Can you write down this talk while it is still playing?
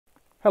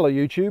Hello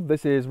YouTube,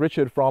 this is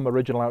Richard from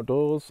Original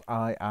Outdoors.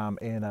 I am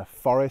in a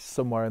forest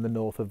somewhere in the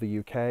north of the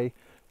UK.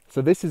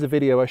 So this is a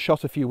video I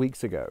shot a few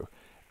weeks ago.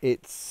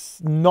 It's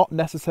not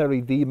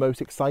necessarily the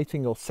most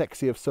exciting or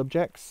sexy of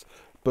subjects,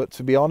 but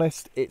to be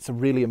honest, it's a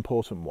really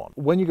important one.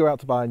 When you go out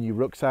to buy a new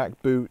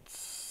rucksack,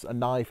 boots, a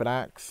knife, an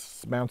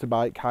axe, mountain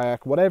bike,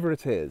 kayak, whatever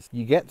it is,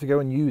 you get to go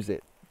and use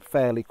it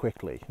fairly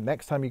quickly.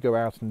 Next time you go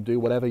out and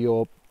do whatever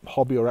your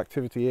hobby or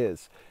activity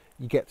is,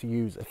 you get to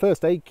use it.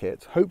 First aid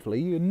kit,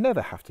 hopefully you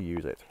never have to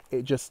use it.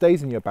 It just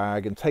stays in your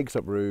bag and takes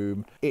up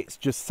room. It's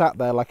just sat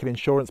there like an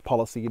insurance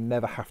policy you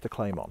never have to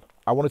claim on.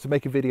 I wanted to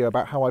make a video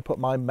about how I put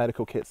my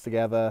medical kits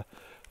together,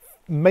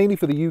 mainly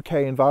for the UK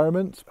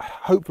environment.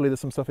 Hopefully there's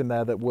some stuff in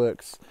there that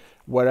works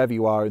wherever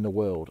you are in the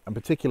world, and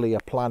particularly a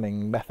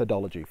planning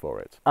methodology for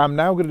it. I'm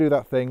now going to do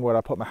that thing where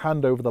I put my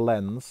hand over the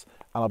lens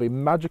and I'll be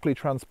magically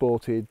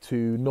transported to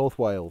North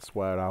Wales,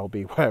 where I'll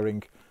be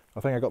wearing,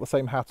 I think I got the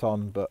same hat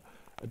on, but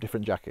a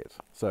different jacket.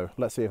 So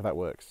let's see if that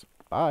works.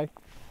 Bye.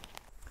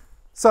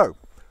 So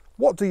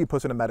what do you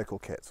put in a medical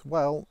kit?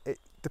 Well, it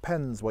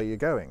depends where you're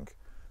going,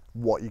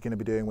 what you're going to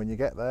be doing when you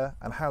get there,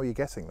 and how you're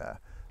getting there,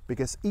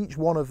 because each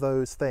one of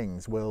those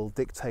things will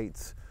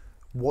dictate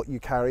what you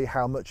carry,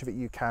 how much of it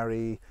you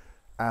carry,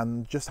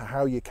 and just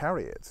how you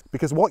carry it.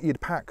 Because what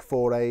you'd pack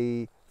for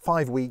a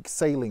 5-week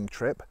sailing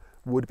trip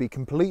would be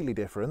completely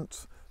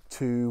different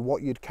to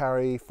what you'd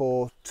carry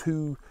for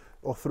 2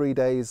 or 3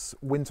 days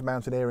winter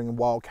mountaineering and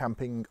wild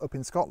camping up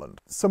in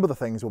Scotland. Some of the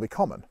things will be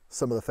common.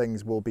 Some of the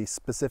things will be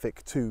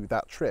specific to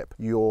that trip.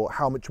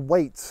 How much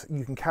weight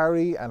you can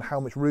carry and how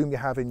much room you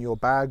have in your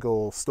bag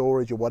or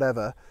storage or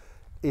whatever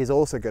is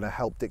also going to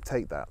help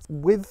dictate that.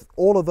 With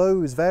all of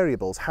those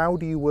variables, how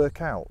do you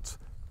work out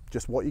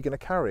just what you're going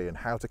to carry and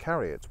how to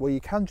carry it? Well, you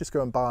can just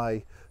go and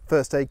buy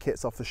first aid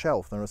kits off the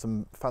shelf. There are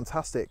some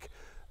fantastic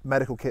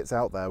medical kits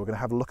out there. We're going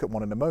to have a look at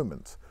one in a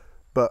moment.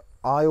 But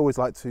I always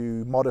like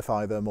to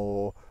modify them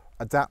or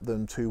adapt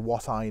them to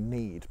what I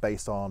need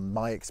based on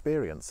my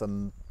experience,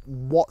 and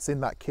what's in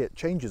that kit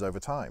changes over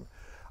time.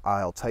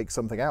 I'll take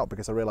something out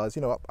because I realise,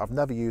 you know what, I've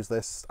never used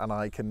this and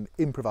I can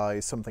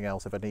improvise something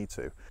else if I need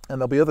to. And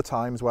there'll be other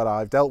times where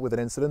I've dealt with an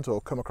incident or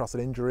come across an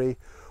injury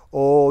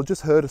or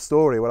just heard a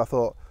story where I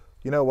thought,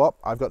 you know what,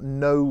 I've got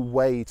no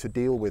way to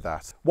deal with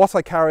that. What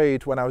I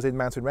carried when I was in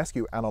mountain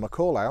rescue and on a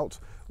call out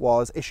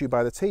was issued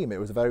by the team. It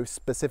was a very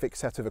specific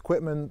set of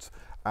equipment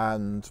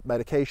and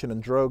medication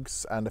and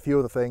drugs and a few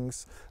other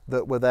things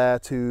that were there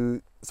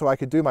so I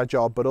could do my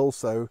job, but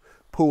also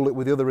pool it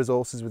with the other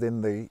resources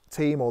within the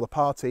team or the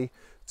party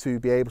to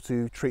be able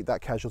to treat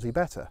that casualty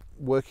better.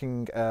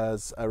 Working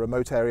as a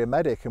remote area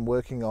medic and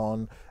working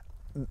on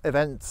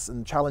events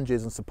and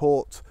challenges and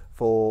support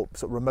for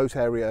sort of remote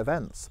area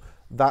events,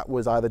 that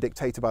was either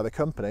dictated by the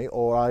company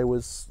or I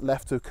was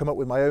left to come up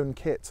with my own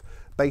kit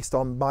based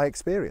on my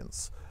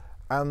experience.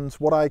 And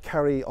what I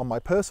carry on my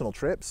personal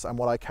trips and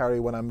what I carry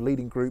when I'm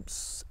leading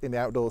groups in the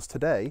outdoors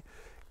today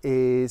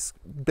is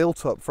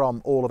built up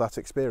from all of that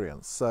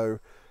experience. So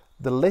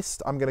the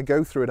list I'm going to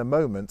go through in a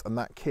moment and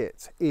that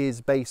kit is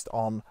based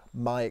on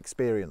my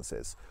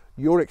experiences.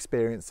 Your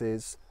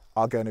experiences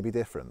are going to be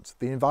different.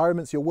 The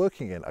environments you're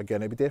working in are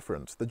going to be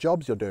different. The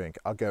jobs you're doing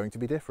are going to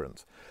be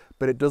different,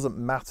 but it doesn't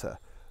matter.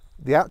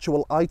 The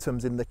actual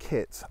items in the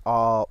kit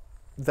are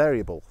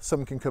variable.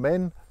 Some can come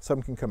in,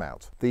 some can come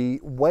out.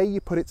 The way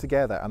you put it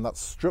together and that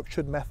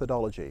structured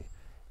methodology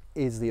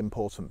is the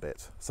important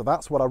bit. So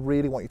that's what I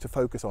really want you to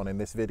focus on in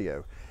this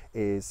video,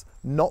 is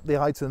not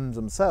the items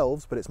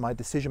themselves, but it's my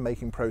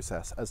decision-making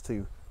process as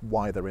to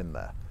why they're in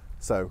there.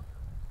 So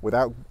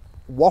without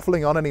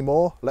waffling on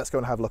anymore, let's go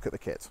and have a look at the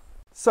kit.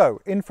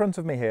 So in front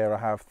of me here I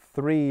have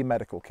 3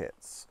 medical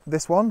kits.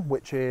 This one,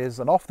 which is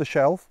an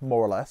off-the-shelf,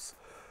 more or less,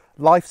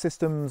 Life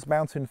Systems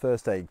Mountain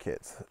First Aid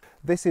Kit.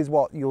 This is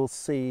what you'll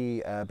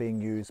see being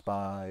used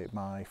by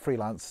my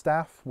freelance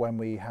staff when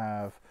we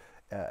have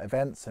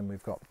events and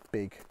we've got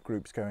big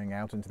groups going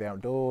out into the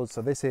outdoors.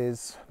 So this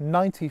is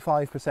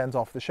 95%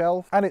 off the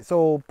shelf and it's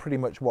all pretty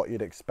much what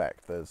you'd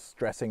expect. There's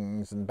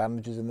dressings and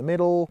bandages in the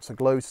middle, some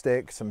glow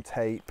stick, some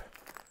tape,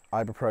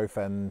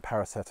 ibuprofen,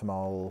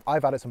 paracetamol.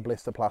 I've added some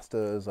blister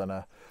plasters and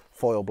a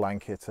foil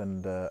blanket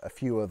and a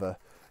few other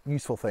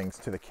useful things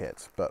to the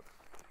kit, but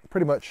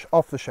pretty much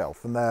off the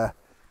shelf, and they're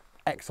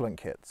excellent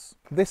kits.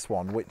 This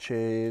one, which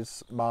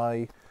is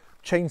my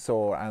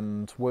chainsaw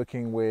and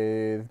working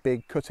with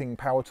big cutting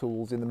power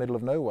tools in the middle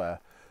of nowhere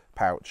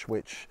pouch,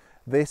 which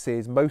this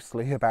is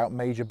mostly about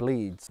major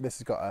bleeds. This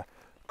has got a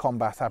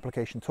combat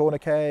application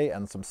tourniquet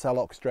and some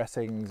Celox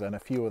dressings and a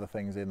few other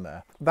things in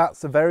there.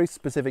 That's a very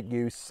specific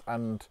use,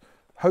 and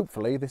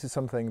hopefully this is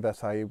something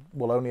that I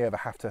will only ever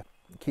have to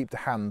keep to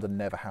hand and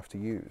never have to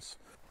use.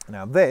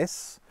 Now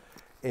this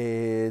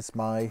is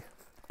my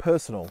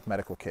personal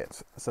medical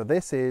kit. So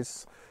this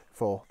is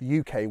for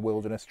UK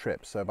wilderness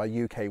trips. So by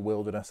UK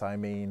wilderness I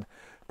mean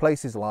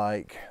places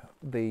like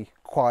the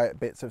quiet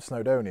bits of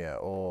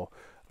Snowdonia or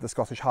the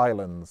Scottish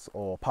Highlands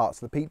or parts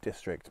of the Peak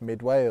District,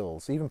 Mid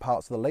Wales, even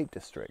parts of the Lake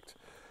District,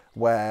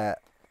 where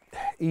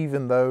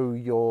even though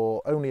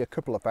you're only a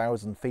couple of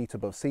thousand feet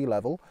above sea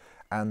level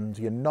and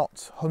you're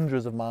not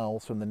hundreds of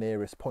miles from the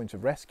nearest point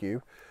of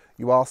rescue,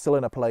 you are still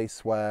in a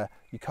place where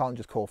you can't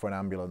just call for an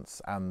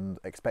ambulance and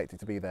expect it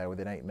to be there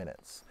within 8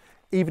 minutes.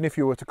 Even if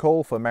you were to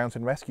call for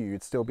mountain rescue,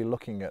 you'd still be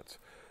looking at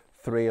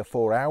 3 or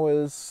 4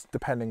 hours,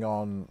 depending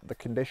on the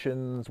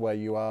conditions, where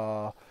you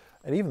are,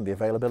 and even the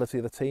availability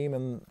of the team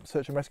and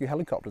search and rescue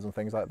helicopters and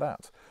things like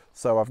that.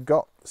 So I've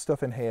got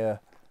stuff in here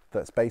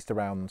that's based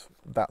around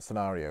that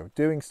scenario,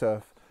 doing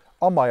stuff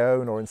on my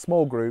own or in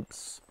small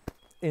groups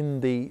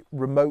in the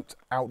remote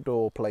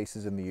outdoor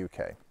places in the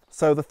UK.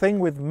 So the thing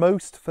with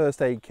most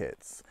first aid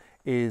kits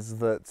is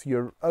that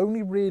you're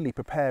only really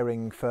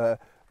preparing for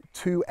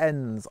 2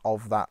 ends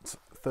of that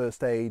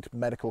first aid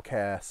medical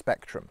care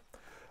spectrum.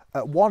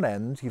 At one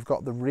end, you've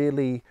got the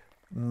really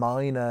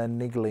minor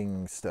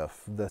niggling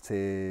stuff that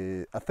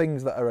are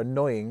things that are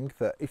annoying,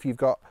 that if you've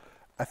got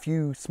a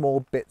few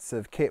small bits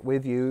of kit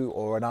with you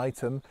or an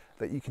item,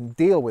 that you can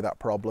deal with that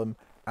problem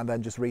and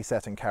then just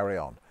reset and carry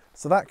on.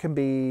 So that can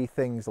be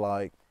things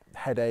like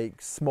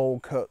headaches, small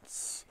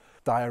cuts,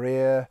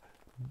 diarrhea,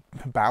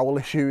 bowel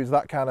issues,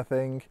 that kind of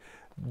thing,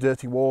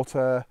 dirty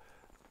water,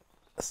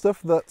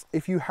 stuff that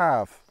if you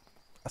have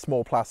a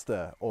small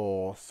plaster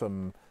or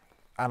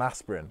an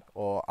aspirin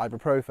or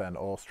ibuprofen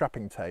or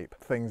strapping tape,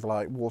 things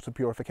like water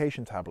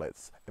purification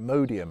tablets,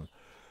 Imodium,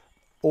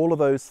 all of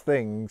those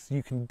things,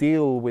 you can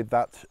deal with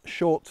that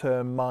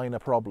short-term minor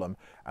problem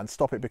and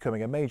stop it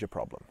becoming a major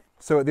problem.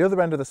 So at the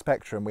other end of the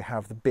spectrum, we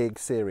have the big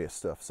serious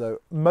stuff. So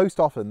most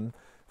often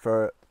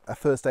for a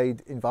first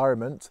aid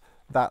environment,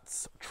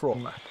 that's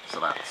trauma. So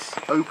that's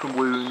open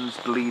wounds,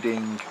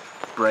 bleeding,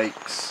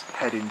 breaks,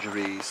 head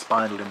injuries,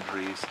 spinal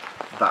injuries,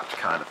 that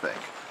kind of thing.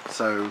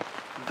 So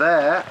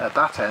there, at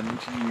that end,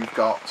 you've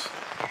got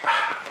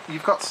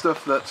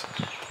stuff that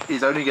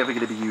is only ever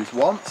going to be used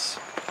once.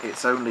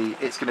 It's going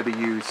to be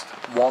used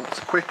once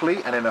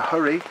quickly and in a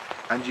hurry,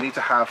 and you need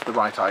to have the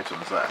right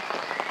items there.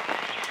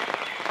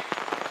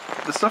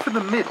 The stuff in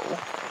the middle,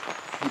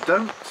 you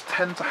don't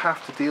tend to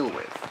have to deal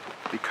with,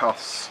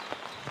 because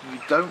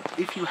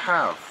if you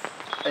have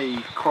a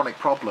chronic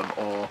problem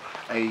or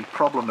a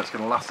problem that's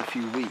going to last a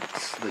few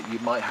weeks that you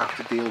might have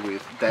to deal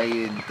with day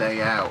in,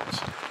 day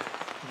out,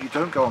 you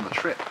don't go on the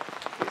trip.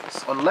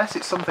 Unless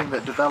it's something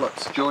that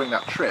develops during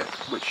that trip,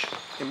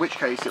 in which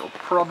case it'll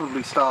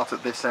probably start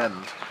at this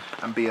end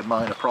and be a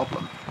minor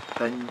problem,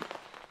 then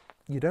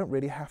you don't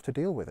really have to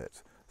deal with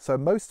it. So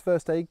most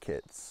first aid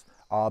kits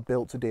are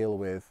built to deal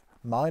with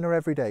minor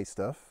everyday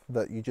stuff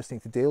that you just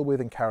need to deal with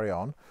and carry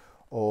on,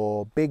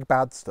 or big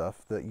bad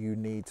stuff that you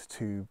need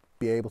to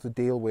be able to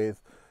deal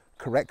with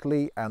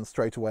correctly and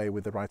straight away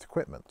with the right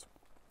equipment.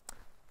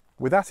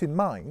 With that in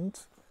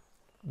mind,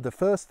 the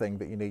first thing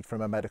that you need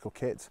from a medical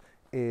kit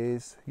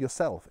is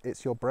yourself.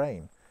 It's your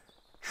brain.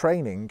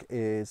 Training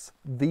is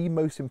the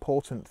most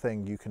important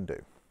thing you can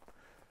do.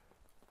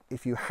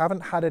 If you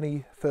haven't had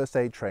any first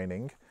aid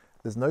training,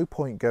 there's no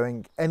point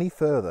going any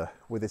further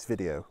with this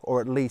video, or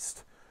at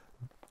least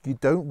you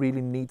don't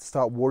really need to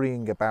start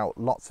worrying about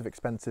lots of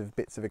expensive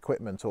bits of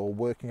equipment or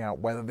working out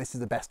whether this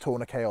is the best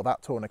tourniquet or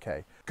that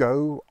tourniquet.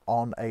 Go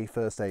on a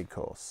first aid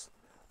course.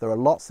 There are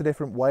lots of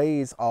different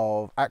ways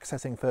of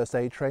accessing first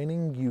aid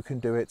training. You can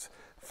do it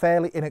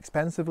fairly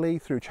inexpensively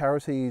through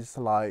charities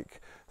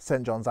like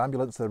St John's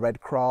Ambulance, the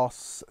Red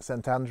Cross,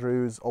 St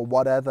Andrews, or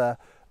whatever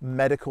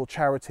medical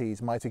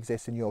charities might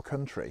exist in your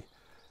country.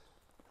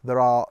 There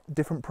are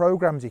different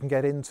programs you can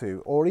get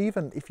into, or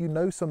even if you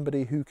know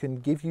somebody who can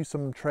give you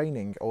some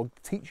training or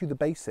teach you the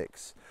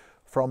basics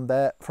from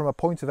a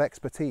point of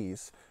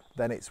expertise,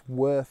 then it's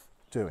worth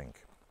doing.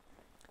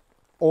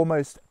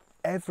 Almost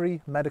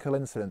every medical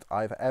incident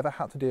I've ever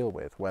had to deal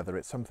with, whether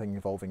it's something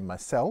involving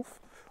myself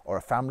or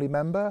a family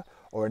member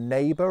or a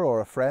neighbour or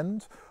a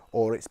friend,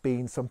 or it's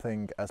been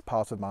something as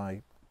part of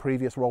my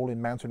previous role in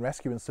mountain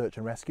rescue and search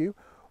and rescue,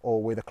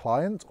 or with a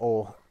client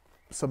or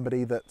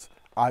somebody that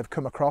I've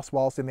come across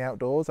whilst in the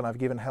outdoors and I've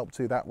given help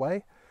to that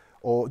way,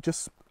 or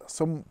just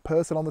some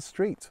person on the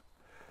street.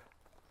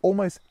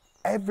 Almost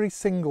every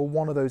single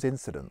one of those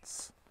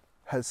incidents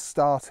has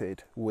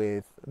started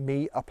with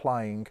me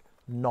applying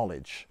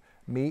knowledge,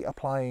 me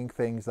applying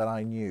things that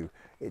I knew.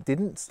 It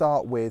didn't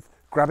start with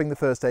grabbing the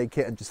first aid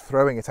kit and just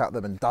throwing it at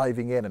them and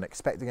diving in and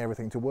expecting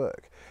everything to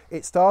work.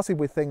 It started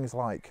with things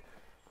like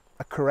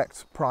a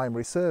correct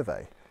primary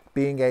survey,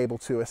 being able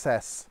to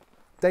assess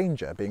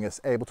danger, being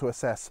able to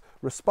assess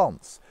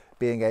response,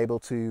 being able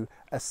to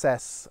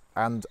assess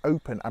and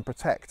open and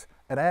protect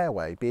an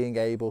airway, being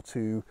able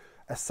to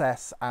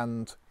assess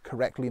and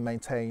correctly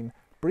maintain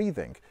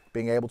breathing,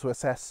 being able to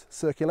assess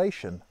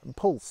circulation and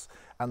pulse,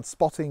 and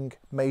spotting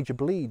major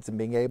bleeds and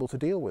being able to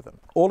deal with them.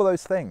 All of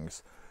those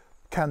things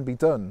can be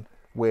done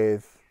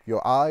with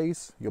your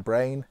eyes, your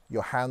brain,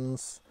 your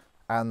hands,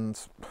 and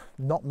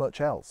not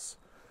much else.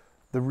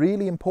 The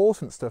really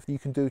important stuff you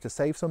can do to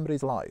save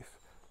somebody's life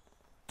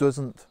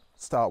doesn't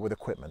start with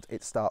equipment,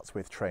 it starts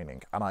with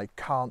training, and I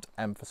can't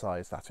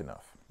emphasize that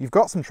enough. You've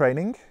got some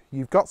training,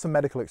 you've got some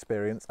medical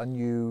experience, and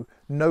you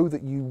know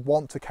that you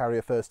want to carry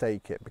a first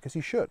aid kit, because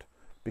you should.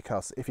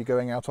 Because if you're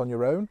going out on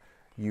your own,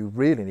 you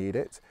really need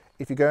it.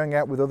 If you're going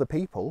out with other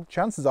people,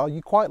 chances are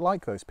you quite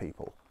like those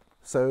people.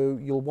 So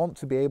you'll want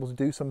to be able to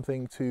do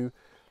something to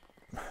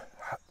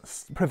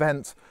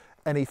prevent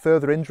any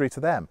further injury to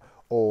them,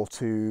 or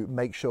to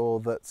make sure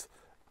that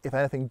if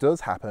anything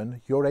does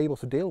happen, you're able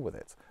to deal with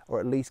it, or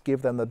at least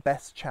give them the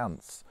best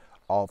chance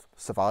of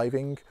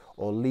surviving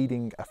or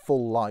leading a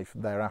full life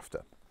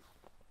thereafter.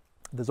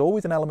 There's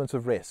always an element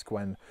of risk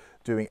when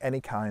doing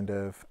any kind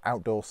of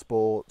outdoor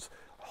sport,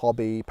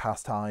 hobby,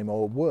 pastime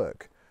or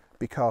work,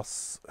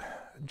 because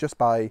just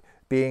by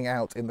being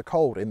out in the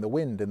cold, in the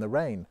wind, in the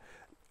rain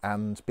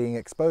and being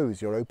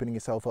exposed, you're opening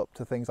yourself up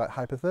to things like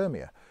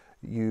hypothermia.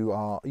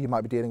 You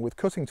might be dealing with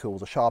cutting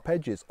tools or sharp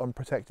edges,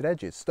 unprotected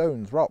edges,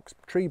 stones, rocks,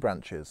 tree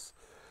branches.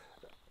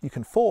 You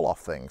can fall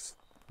off things.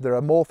 There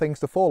are more things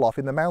to fall off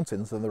in the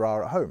mountains than there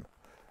are at home.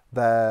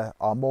 There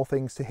are more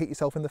things to hit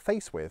yourself in the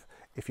face with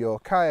if you're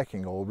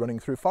kayaking or running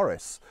through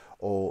forests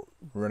or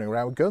running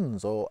around with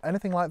guns or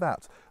anything like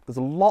that. There's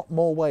a lot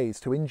more ways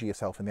to injure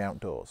yourself in the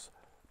outdoors,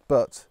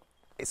 but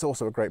it's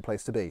also a great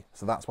place to be,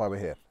 so that's why we're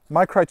here.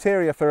 My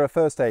criteria for a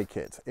first aid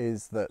kit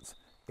is that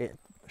it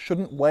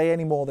shouldn't weigh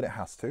any more than it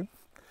has to.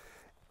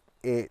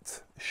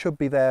 It should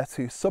be there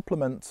to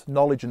supplement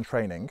knowledge and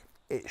training.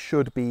 It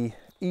should be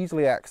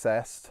easily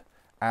accessed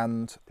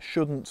and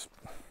shouldn't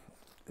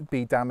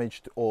be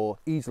damaged or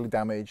easily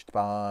damaged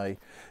by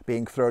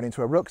being thrown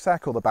into a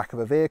rucksack or the back of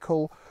a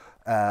vehicle.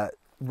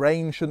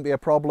 Rain shouldn't be a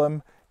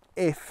problem.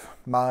 If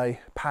my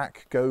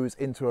pack goes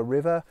into a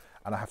river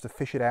and I have to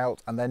fish it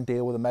out and then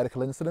deal with a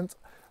medical incident,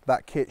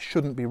 that kit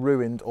shouldn't be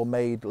ruined or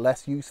made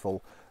less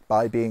useful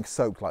by being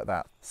soaked like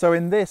that. So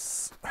in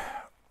this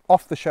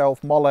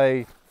off-the-shelf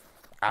Molle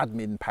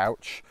admin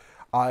pouch,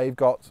 I've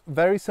got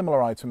very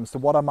similar items to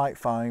what I might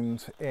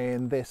find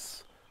in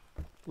this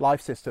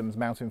Life Systems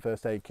Mountain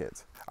First Aid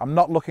Kit. I'm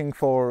not looking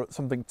for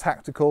something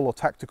tactical or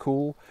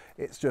tactical.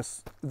 It's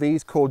just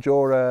these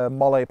Cordura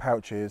Molle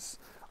pouches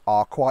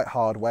are quite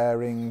hard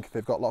wearing.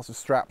 They've got lots of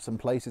straps and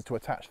places to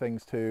attach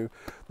things to.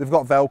 They've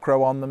got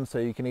Velcro on them so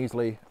you can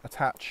easily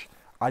attach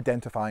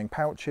identifying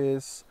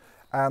pouches,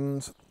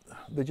 and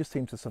they just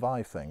seem to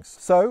survive things.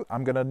 So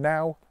I'm going to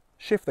now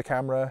shift the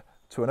camera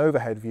to an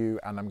overhead view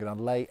and I'm going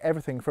to lay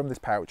everything from this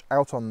pouch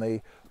out on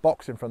the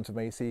box in front of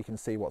me so you can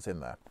see what's in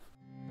there.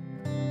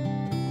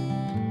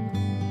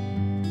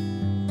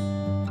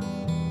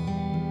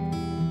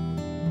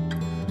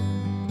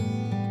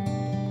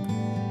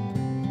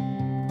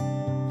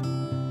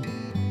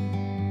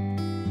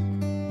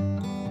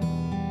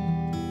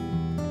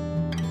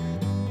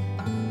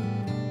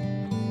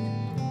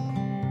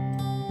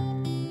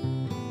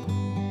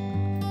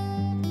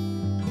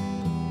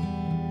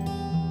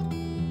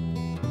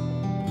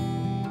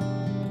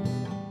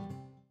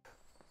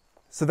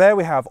 So there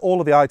we have all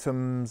of the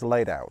items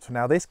laid out.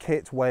 Now this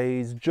kit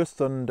weighs just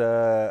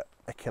under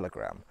a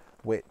kilogram,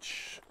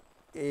 which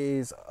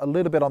is a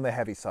little bit on the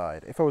heavy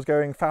side. If I was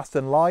going fast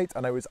and light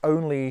and I was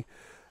only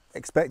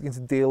expecting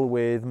to deal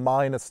with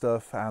minor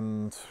stuff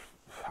and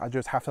I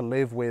just have to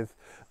live with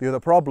the other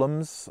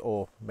problems,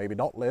 or maybe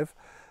not live,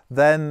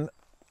 then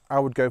I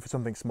would go for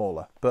something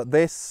smaller. But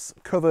this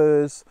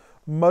covers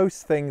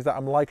most things that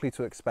I'm likely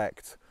to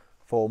expect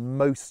for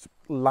most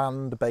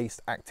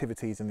land-based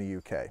activities in the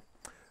UK.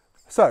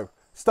 So,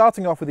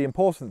 starting off with the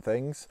important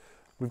things,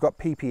 we've got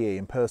PPE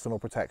and personal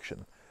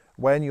protection.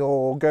 When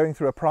you're going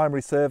through a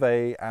primary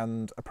survey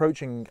and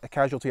approaching a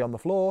casualty on the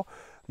floor,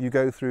 you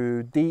go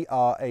through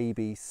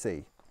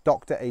DRABC,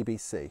 Dr.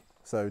 ABC.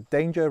 So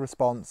danger,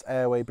 response,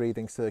 airway,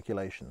 breathing,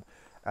 circulation.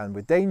 And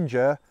with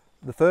danger,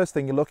 the first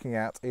thing you're looking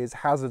at is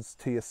hazards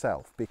to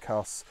yourself,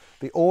 because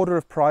the order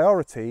of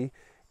priority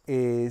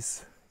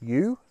is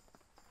you,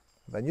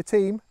 then your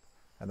team,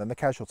 and then the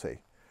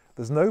casualty.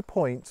 There's no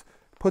point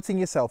putting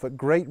yourself at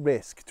great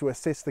risk to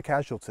assist the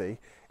casualty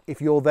if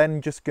you're then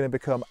just going to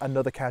become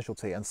another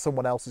casualty and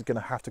someone else is going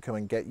to have to come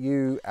and get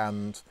you,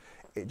 and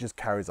it just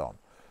carries on.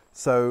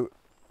 So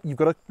you've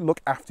got to look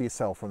after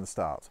yourself from the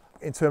start.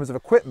 In terms of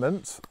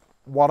equipment,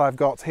 what I've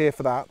got here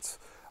for that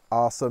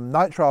are some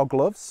nitrile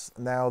gloves.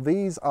 Now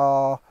these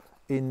are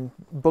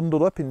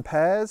bundled up in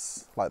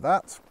pairs like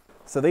that.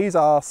 So these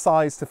are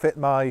sized to fit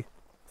my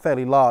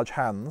fairly large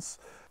hands.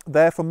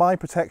 They're for my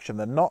protection.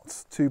 They're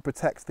not to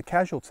protect the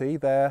casualty.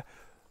 They're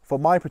for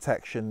my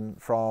protection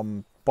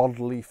from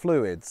bodily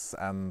fluids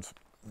and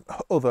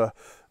other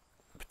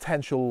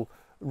potential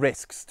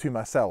risks to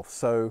myself.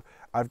 So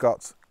I've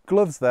got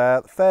gloves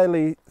there,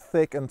 fairly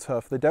thick and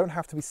tough. They don't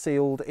have to be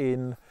sealed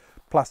in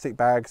plastic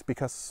bags,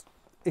 because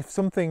if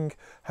something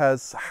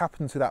has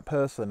happened to that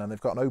person and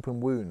they've got an open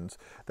wound,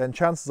 then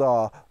chances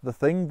are the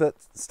thing that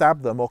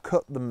stabbed them or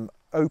cut them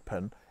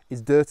open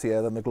is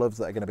dirtier than the gloves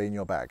that are going to be in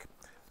your bag.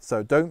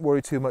 So don't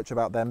worry too much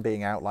about them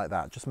being out like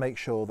that. Just make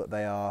sure that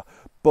they are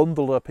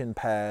bundled up in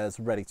pairs,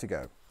 ready to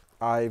go.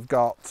 I've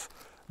got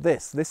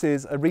this. This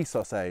is a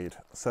resource aid.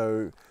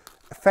 So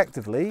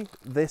effectively,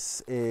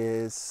 this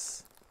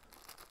is,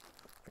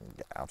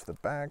 get out of the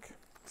bag.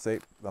 See,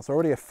 that's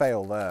already a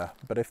fail there.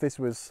 But if this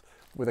was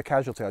with a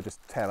casualty, I'd just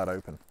tear that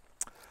open.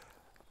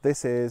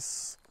 This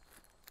is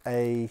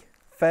a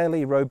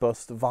fairly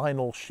robust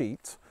vinyl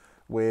sheet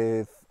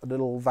with a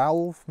little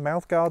valve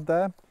mouthguard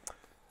there.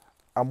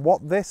 And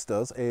what this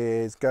does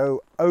is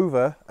go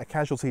over a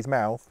casualty's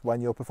mouth when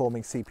you're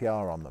performing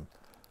CPR on them.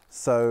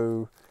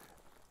 So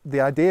the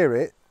idea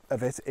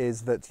of it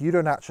is that you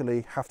don't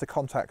actually have to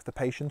contact the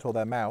patient or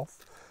their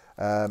mouth.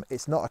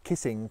 It's not a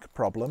kissing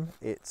problem,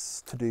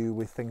 it's to do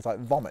with things like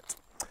vomit.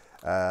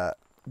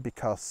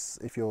 Because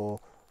if you're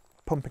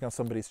pumping on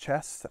somebody's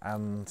chest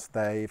and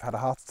they've had a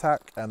heart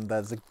attack, and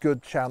there's a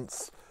good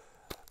chance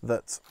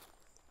that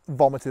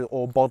vomit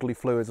or bodily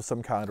fluids of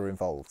some kind are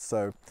involved.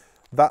 So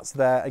that's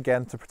there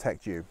again to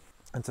protect you.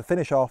 And to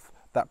finish off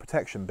that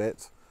protection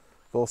bit,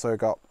 we've also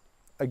got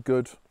a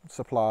good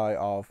supply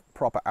of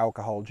proper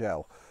alcohol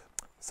gel.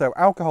 So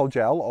alcohol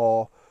gel,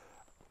 or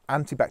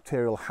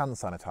antibacterial hand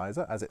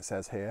sanitizer, as it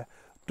says here,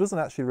 doesn't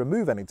actually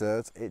remove any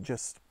dirt, it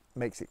just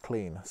makes it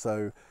clean.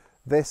 So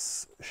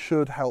this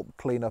should help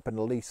clean up and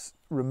at least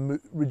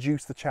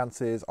reduce the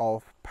chances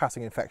of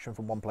passing infection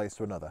from one place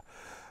to another.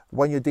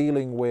 When you're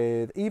dealing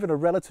with even a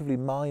relatively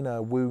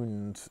minor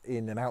wound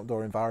in an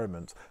outdoor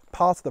environment,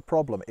 part of the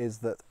problem is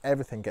that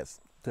everything gets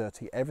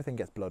dirty, everything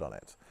gets blood on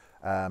it,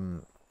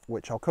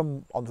 which I'll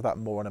come onto that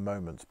more in a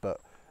moment. But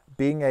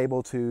being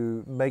able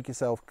to make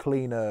yourself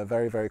cleaner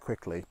very, very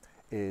quickly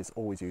is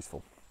always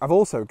useful. I've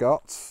also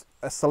got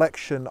a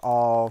selection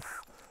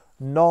of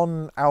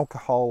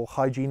non-alcohol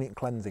hygienic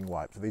cleansing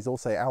wipes. These all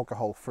say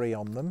alcohol-free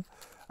on them.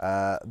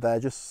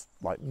 They're just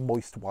like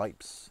moist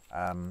wipes,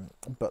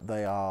 but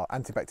they are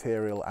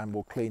antibacterial and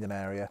will clean an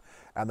area.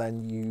 And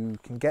then you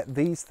can get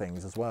these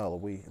things as well.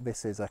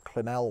 This is a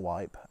Clinell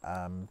wipe,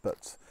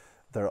 but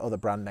there are other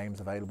brand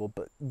names available.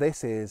 But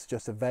this is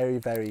just a very,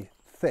 very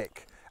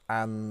thick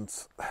and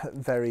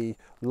very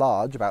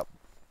large, about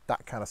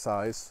that kind of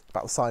size,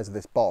 about the size of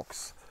this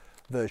box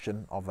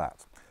version of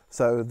that.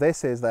 So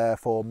this is there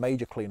for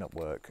major cleanup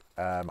work,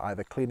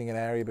 either cleaning an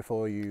area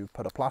before you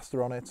put a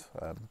plaster on it,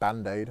 a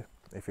band-aid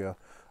if you're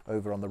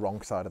over on the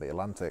wrong side of the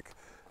Atlantic.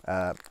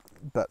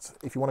 But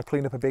if you want to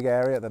clean up a big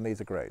area, then these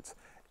are great.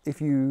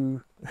 If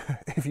you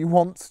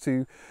want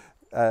to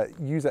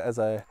use it as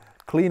a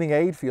cleaning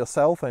aid for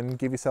yourself and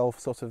give yourself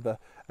sort of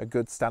a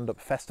good stand-up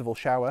festival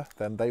shower,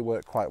 then they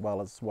work quite well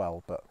as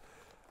well, but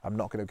I'm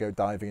not going to go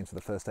diving into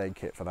the first aid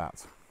kit for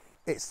that.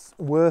 It's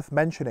worth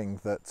mentioning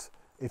that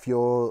if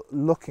you're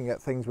looking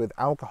at things with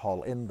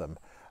alcohol in them,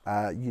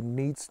 you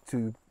need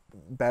to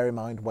bear in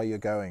mind where you're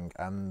going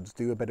and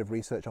do a bit of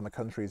research on the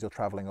countries you're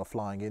travelling or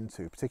flying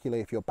into,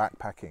 particularly if you're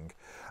backpacking.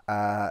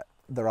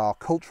 There are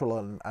cultural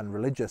and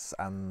religious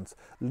and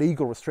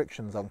legal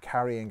restrictions on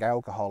carrying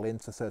alcohol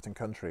into certain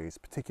countries,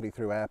 particularly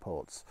through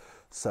airports.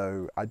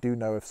 So I do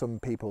know of some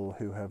people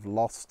who have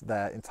lost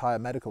their entire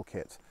medical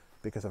kit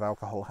because of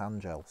alcohol hand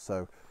gel,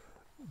 so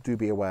do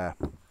be aware.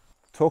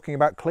 Talking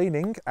about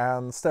cleaning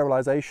and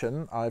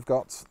sterilisation, I've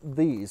got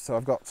these. So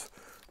I've got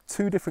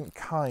two different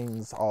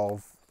kinds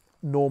of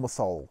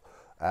Normasol,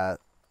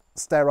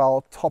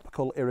 sterile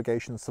topical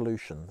irrigation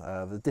solution.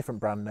 The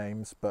different brand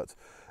names, but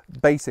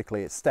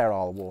basically it's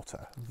sterile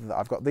water.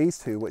 I've got these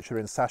two which are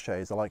in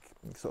sachets, they're like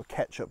sort of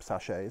ketchup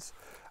sachets,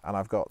 and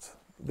I've got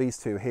these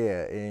two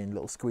here in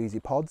little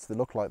squeezy pods. They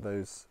look like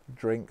those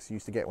drinks you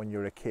used to get when you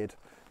were a kid.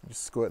 You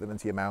just squirt them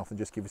into your mouth and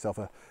just give yourself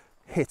a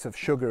hit of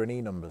sugar and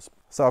E numbers.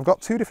 So I've got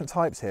two different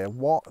types here.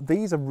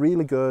 These are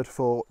really good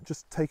for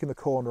just taking the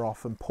corner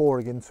off and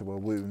pouring into a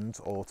wound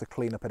or to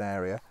clean up an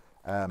area,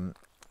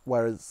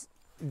 whereas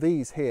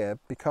these here,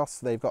 because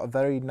they've got a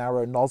very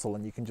narrow nozzle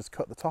and you can just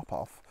cut the top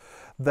off,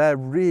 they're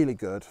really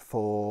good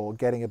for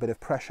getting a bit of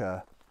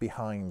pressure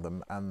behind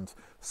them and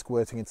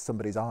squirting into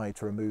somebody's eye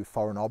to remove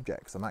foreign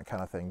objects and that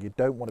kind of thing. You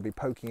don't want to be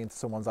poking into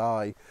someone's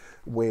eye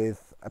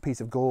with a piece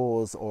of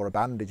gauze or a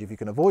bandage if you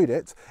can avoid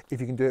it. If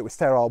you can do it with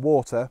sterile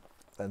water,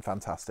 then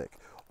fantastic.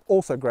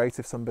 Also great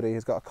if somebody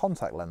has got a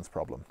contact lens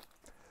problem.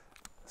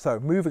 So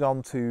moving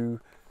on to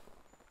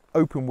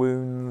open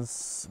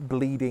wounds,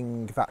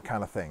 bleeding, that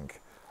kind of thing.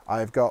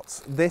 I've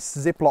got this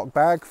Ziploc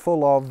bag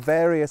full of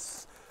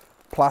various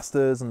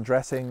plasters and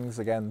dressings,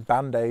 again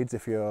band-aids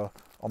if you're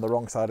on the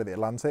wrong side of the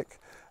Atlantic.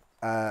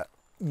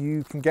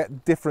 You can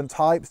get different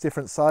types,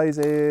 different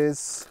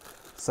sizes,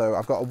 so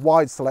I've got a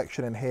wide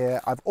selection in here.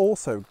 I've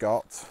also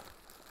got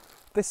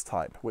this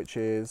type, which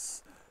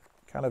is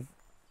kind of,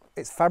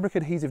 it's fabric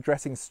adhesive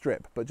dressing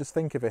strip, but just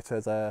think of it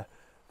as a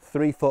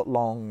 3 foot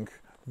long,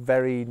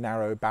 very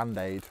narrow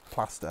band-aid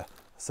plaster.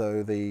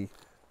 So the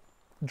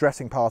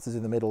dressing part is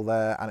in the middle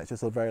there, and it's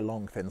just a very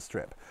long thin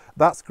strip.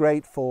 That's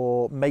great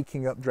for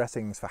making up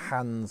dressings for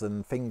hands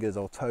and fingers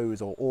or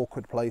toes or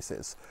awkward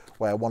places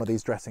where one of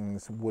these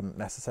dressings wouldn't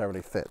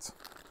necessarily fit.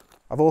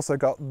 I've also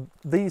got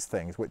these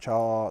things, which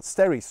are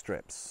steri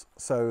strips.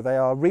 So they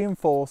are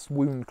reinforced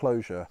wound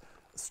closure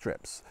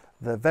strips.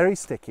 They're very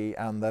sticky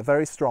and they're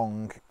very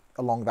strong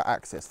along the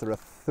axis. There are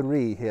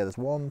 3 here. There's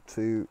 1,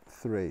 2,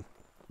 3.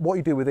 What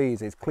you do with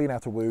these is clean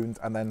out a wound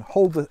and then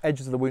hold the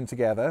edges of the wound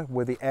together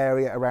with the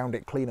area around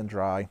it clean and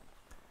dry,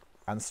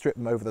 and strip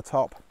them over the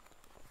top.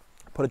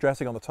 Put a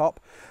dressing on the top,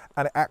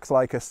 and it acts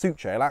like a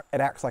suture,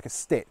 it acts like a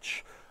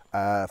stitch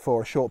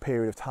for a short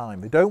period of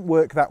time. They don't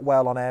work that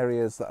well on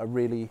areas that are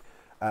really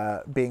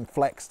being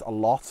flexed a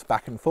lot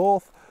back and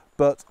forth,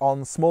 but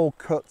on small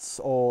cuts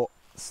or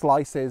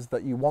slices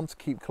that you want to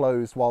keep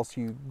closed whilst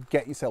you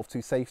get yourself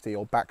to safety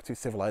or back to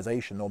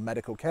civilization or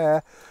medical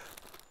care,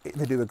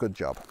 they do a good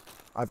job.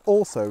 I've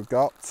also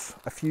got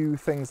a few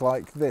things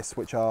like this,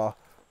 which are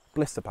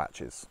blister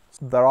patches.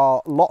 There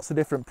are lots of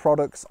different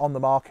products on the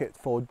market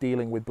for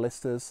dealing with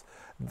blisters.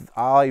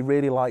 I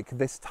really like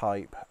this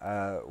type,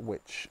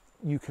 which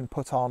you can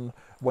put on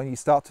when you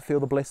start to feel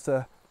the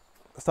blister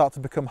start to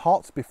become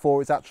hot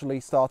before it's actually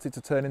started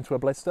to turn into a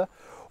blister,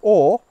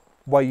 or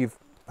where you've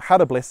had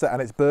a blister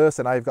and it's burst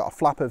and now you've got a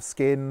flap of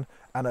skin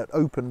and an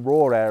open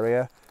raw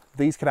area.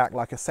 These can act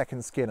like a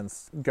second skin and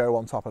go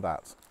on top of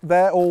that.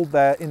 They're all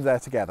there in there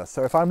together.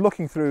 So if I'm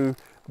looking through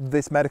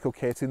this medical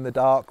kit in the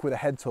dark with a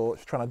head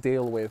torch trying to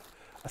deal with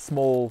a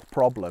small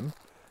problem,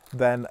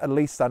 then at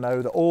least I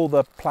know that all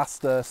the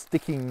plaster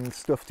sticking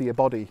stuff to your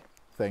body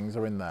things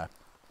are in there.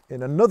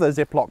 In another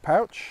Ziploc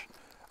pouch,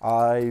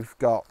 I've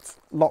got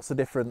lots of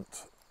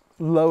different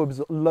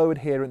low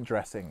adherent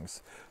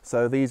dressings.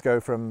 So these go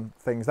from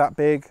things that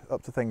big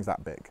up to things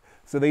that big.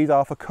 So these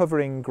are for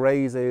covering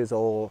grazes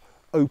or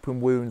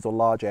open wounds or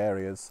large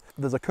areas.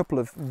 There's a couple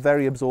of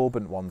very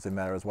absorbent ones in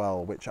there as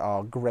well, which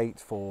are great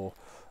for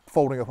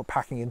folding up or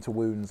packing into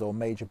wounds or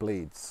major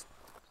bleeds.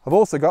 I've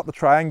also got the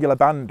triangular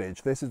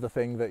bandage. This is the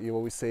thing that you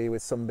always see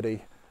with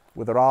somebody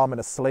with their arm in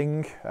a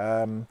sling.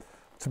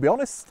 To be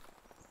honest,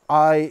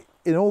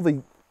 in all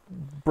the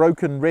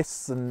broken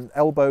wrists and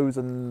elbows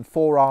and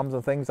forearms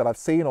and things that I've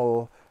seen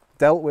or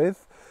dealt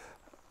with,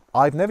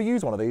 I've never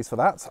used one of these for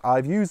that.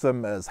 I've used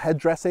them as head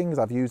dressings,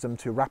 I've used them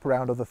to wrap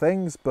around other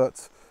things,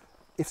 but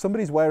if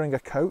somebody's wearing a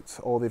coat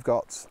or they've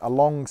got a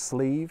long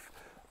sleeve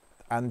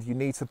and you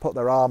need to put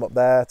their arm up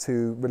there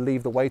to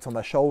relieve the weight on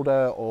their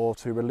shoulder or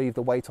to relieve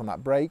the weight on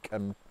that break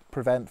and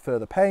prevent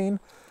further pain,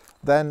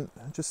 then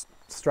just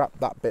strap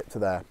that bit to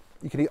there.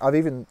 I've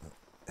even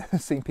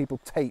seen people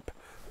tape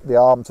the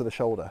arm to the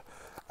shoulder.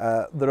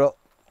 There are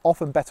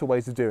often better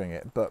ways of doing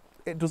it, but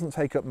it doesn't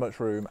take up much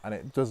room and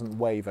it doesn't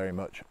weigh very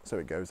much, so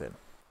it goes in.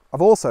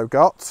 I've also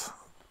got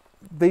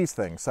these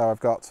things. So I've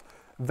got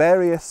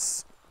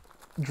various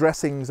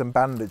dressings and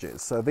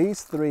bandages. So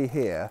these three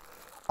here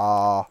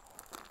are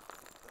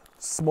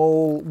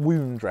small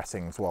wound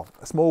dressings, well,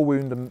 a small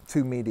wound and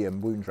two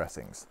medium wound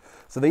dressings.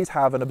 So these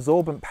have an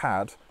absorbent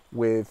pad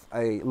with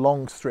a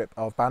long strip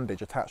of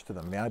bandage attached to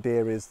them. The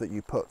idea is that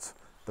you put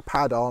the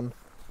pad on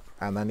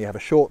and then you have a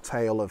short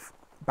tail of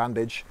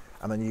bandage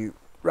and then you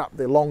wrap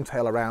the long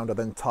tail around and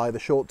then tie the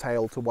short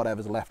tail to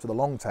whatever's left of the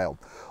long tail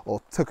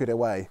or tuck it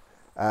away.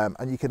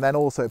 And you can then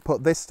also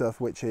put this stuff,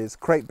 which is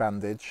crepe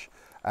bandage,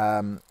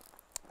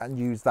 and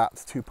use that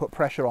to put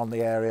pressure on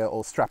the area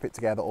or strap it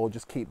together or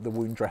just keep the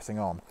wound dressing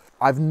on.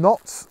 I've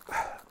not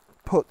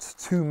put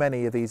too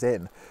many of these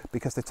in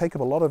because they take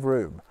up a lot of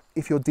room.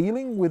 If you're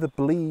dealing with a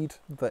bleed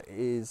that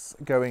is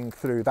going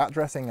through that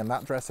dressing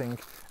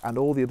and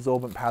all the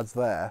absorbent pads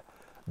there,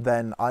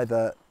 then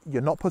either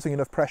you're not putting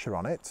enough pressure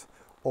on it,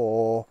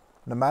 or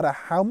no matter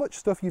how much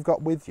stuff you've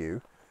got with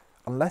you,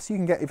 unless you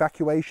can get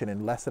evacuation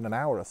in less than an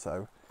hour or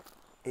so,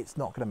 it's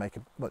not going to make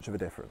much of a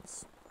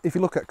difference. If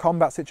you look at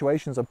combat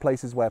situations and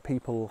places where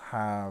people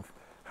have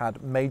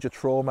had major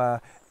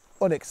trauma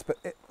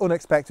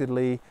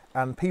unexpectedly,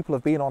 and people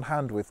have been on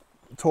hand with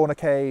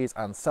tourniquets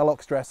and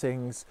Celox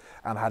dressings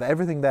and had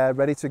everything there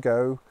ready to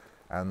go,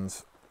 and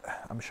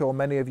I'm sure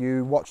many of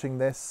you watching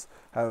this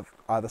have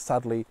either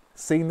sadly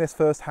seen this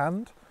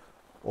firsthand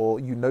or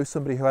you know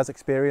somebody who has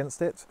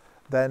experienced it,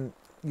 then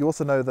you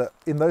also know that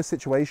in those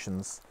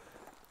situations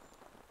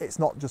it's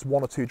not just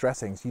one or two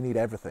dressings, you need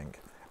everything.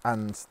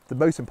 And the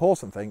most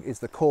important thing is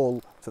the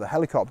call to the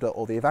helicopter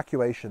or the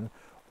evacuation,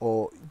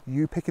 or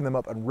you picking them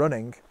up and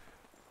running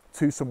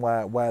to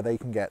somewhere where they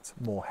can get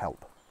more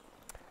help.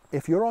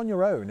 If you're on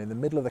your own in the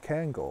middle of the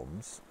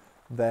Cairngorms,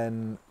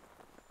 then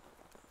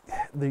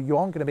you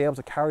aren't going to be able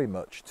to carry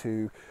much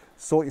to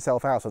sort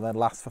yourself out and then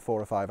last for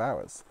 4 or 5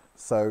 hours.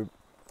 So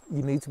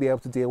you need to be able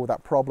to deal with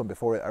that problem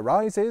before it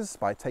arises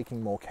by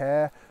taking more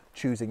care,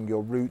 choosing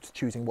your route,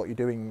 choosing what you're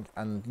doing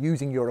and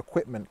using your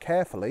equipment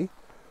carefully,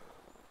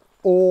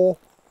 or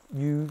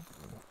you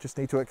just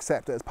need to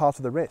accept it as part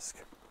of the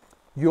risk.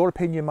 Your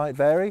opinion might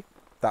vary,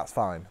 that's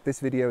fine. This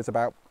video is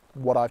about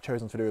what I've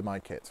chosen to do with my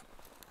kit.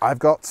 I've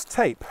got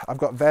tape. I've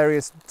got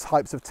various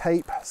types of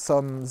tape,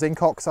 some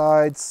zinc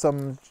oxide,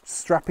 some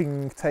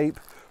strapping tape,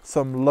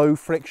 some low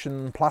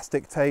friction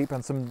plastic tape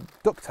and some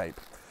duct tape.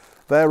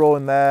 They're all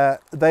in there.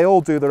 They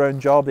all do their own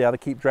job. They either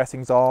keep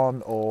dressings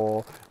on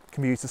or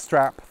can be used to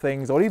strap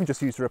things or even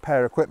just used to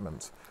repair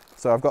equipment.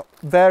 So I've got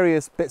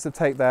various bits of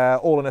tape there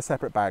all in a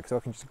separate bag, so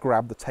I can just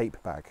grab the tape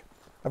bag.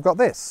 I've got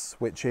this,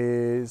 which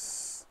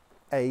is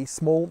a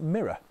small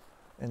mirror.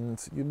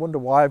 And you wonder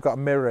why I've got a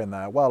mirror in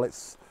there. Well,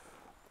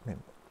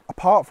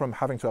 apart from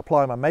having to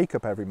apply my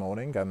makeup every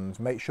morning and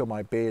make sure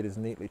my beard is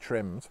neatly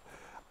trimmed,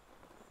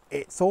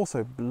 it's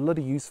also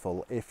bloody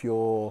useful if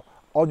you're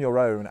on your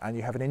own and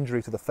you have an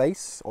injury to the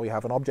face, or you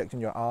have an object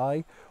in your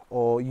eye,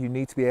 or you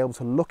need to be able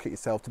to look at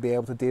yourself to be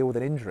able to deal with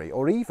an injury,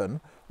 or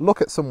even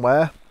look at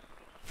somewhere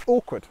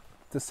awkward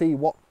to see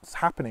what's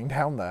happening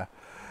down there.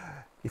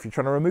 If you're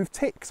trying to remove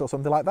ticks or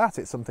something like that,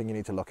 it's something you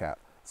need to look at.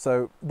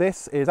 So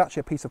this is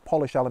actually a piece of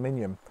polished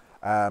aluminium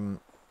on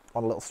a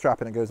little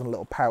strap, and it goes in a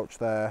little pouch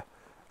there,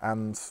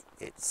 and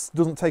it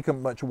doesn't take up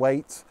much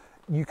weight.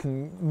 You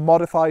can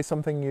modify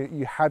something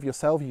you have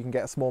yourself. You can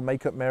get a small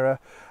makeup mirror.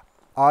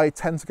 I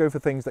tend to go for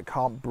things that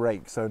can't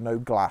break, so no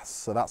glass.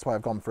 So that's why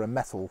I've gone for a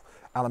metal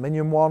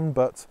aluminium one,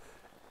 but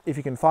if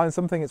you can find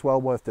something, it's well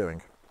worth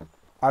doing.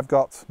 I've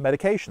got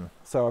medication.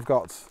 So I've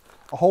got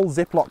a whole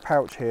Ziploc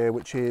pouch here,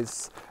 which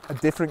is a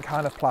different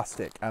kind of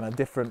plastic and a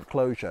different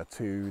closure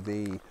to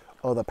the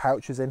other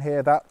pouches in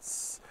here.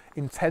 That's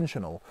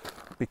intentional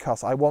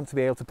because I want to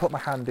be able to put my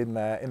hand in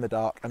there in the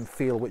dark and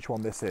feel which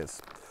one this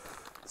is.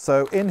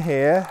 So in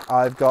here,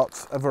 I've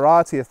got a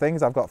variety of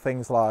things. I've got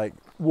things like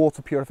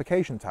water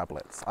purification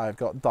tablets. I've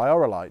got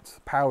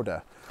diorolite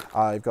powder.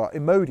 I've got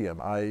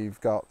Imodium. I've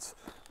got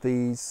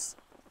these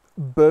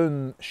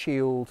burn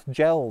shield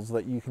gels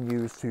that you can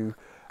use to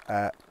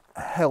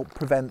help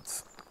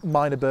prevent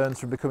minor burns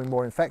from becoming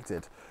more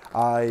infected.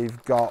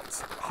 I've got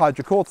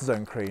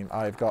hydrocortisone cream.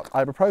 I've got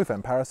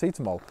ibuprofen,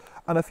 paracetamol,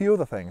 and a few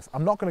other things.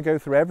 I'm not going to go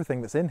through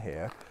everything that's in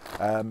here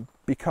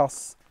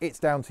because it's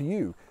down to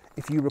you.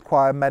 If you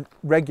require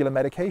regular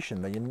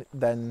medication,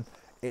 then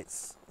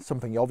it's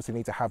something you obviously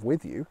need to have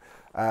with you.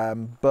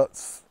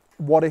 But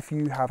what if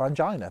you have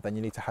angina? Then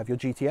you need to have your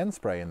GTN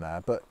spray in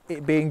there. But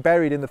it being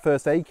buried in the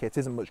first aid kit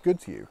isn't much good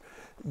to you.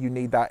 You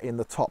need that in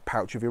the top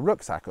pouch of your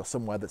rucksack or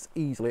somewhere that's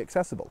easily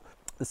accessible.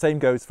 The same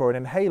goes for an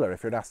inhaler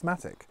if you're an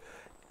asthmatic.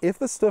 If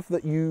the stuff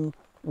that you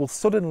will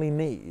suddenly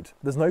need,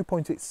 there's no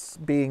point it's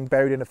being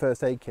buried in a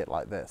first aid kit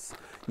like this.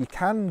 You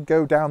can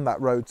go down that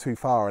road too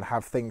far and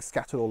have things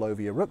scattered all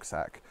over your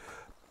rucksack,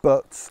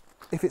 but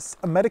if it's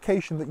a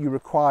medication that you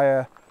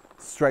require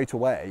straight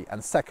away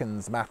and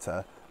seconds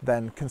matter,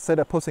 then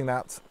consider putting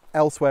that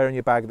elsewhere in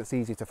your bag that's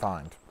easy to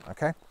find,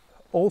 okay?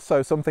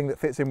 Also, something that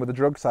fits in with the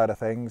drug side of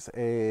things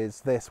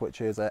is this,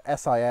 which is a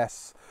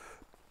SIS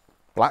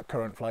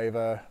blackcurrant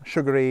flavour,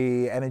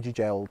 sugary energy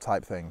gel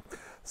type thing.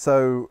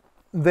 So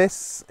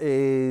this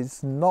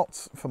is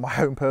not for my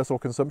own personal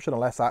consumption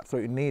unless I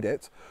absolutely need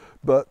it,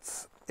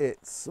 but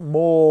it's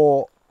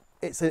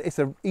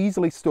a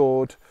easily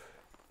stored,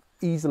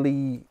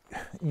 easily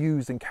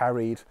used and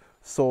carried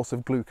source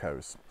of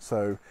glucose.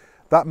 So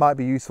that might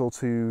be useful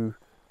to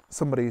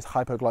somebody who's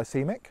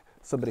hypoglycemic,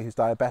 somebody who's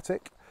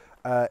diabetic.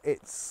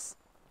 It's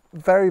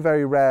very,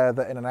 very rare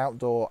that in an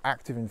outdoor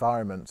active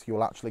environment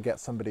you'll actually get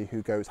somebody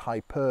who goes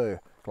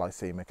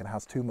hyperglycemic and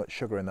has too much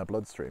sugar in their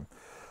bloodstream.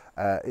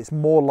 It's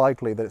more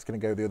likely that it's going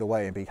to go the other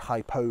way and be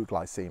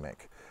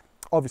hypoglycemic.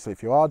 Obviously,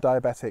 if you are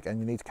diabetic and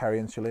you need to carry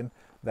insulin,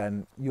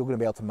 then you're going to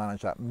be able to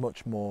manage that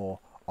much more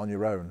on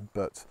your own.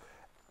 But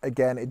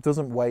again, it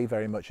doesn't weigh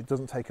very much, it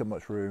doesn't take up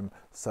much room,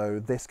 so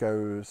this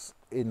goes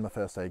in the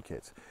first aid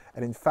kit.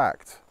 And in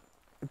fact,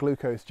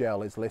 glucose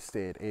gel is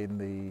listed in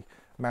the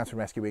Mountain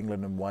Rescue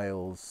England and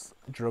Wales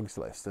drugs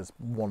list as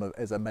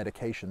as a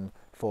medication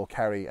for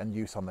carry and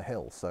use on the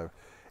hill, so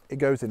it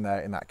goes in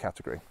there in that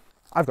category.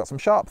 I've got some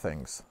sharp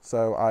things,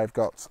 so I've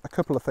got a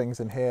couple of things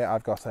in here.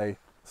 I've got a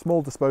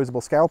small disposable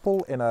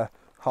scalpel in a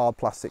hard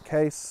plastic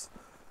case.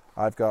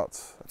 I've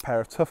got a pair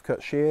of tough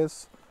cut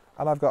shears,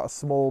 and I've got a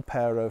small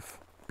pair of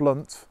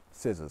blunt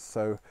scissors.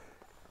 So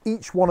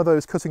each one of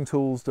those cutting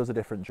tools does a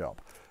different job.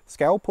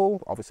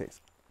 Scalpel, obviously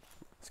it's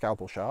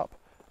scalpel sharp,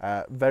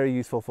 very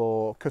useful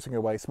for cutting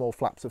away small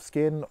flaps of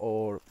skin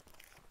or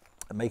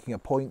making a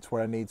point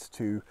where I need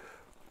to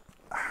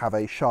have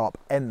a sharp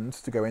end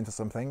to go into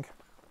something.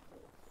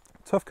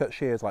 Tough cut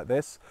shears like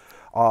this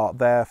are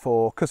there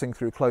for cutting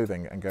through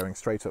clothing and going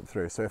straight up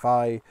through. So if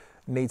I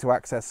need to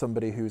access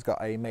somebody who's got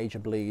a major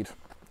bleed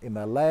in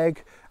their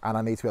leg and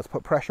I need to be able to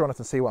put pressure on it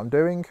and see what I'm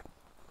doing,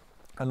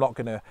 I'm not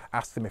going to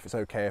ask them if it's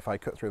okay if I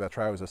cut through their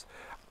trousers.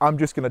 I'm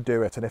just going to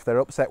do it, and if they're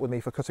upset with me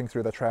for cutting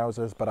through their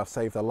trousers but I've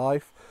saved their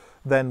life,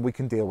 then we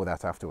can deal with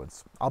that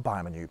afterwards. I'll buy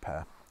them a new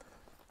pair.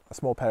 A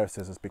small pair of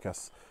scissors,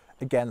 because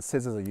again,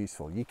 scissors are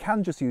useful. You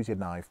can just use your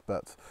knife,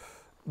 but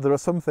there are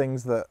some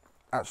things that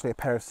actually a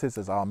pair of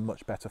scissors are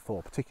much better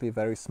for, particularly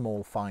very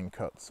small fine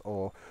cuts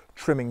or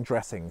trimming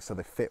dressings so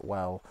they fit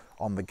well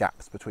on the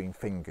gaps between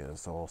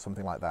fingers or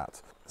something like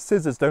that.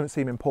 Scissors don't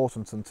seem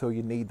important until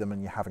you need them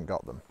and you haven't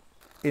got them.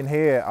 In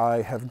here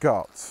I have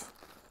got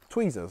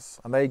tweezers,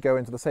 and they go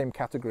into the same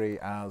category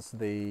as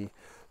the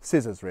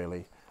scissors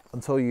really.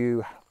 Until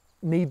you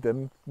need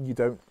them, you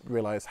don't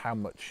realise how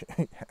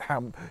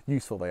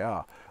useful they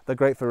are. They're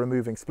great for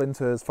removing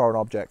splinters, foreign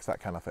objects, that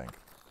kind of thing.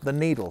 The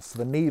needles,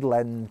 the needle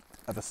end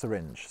of a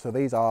syringe. So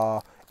these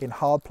are in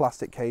hard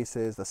plastic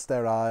cases, they're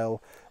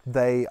sterile,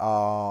 they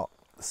are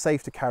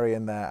safe to carry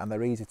in there, and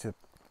they're easy to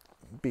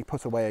be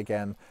put away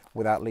again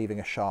without leaving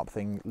a sharp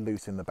thing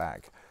loose in the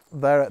bag.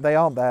 They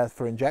aren't there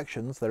for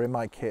injections, they're in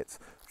my kit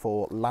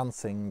for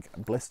lancing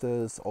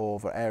blisters or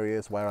for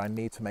areas where I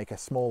need to make a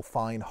small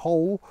fine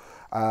hole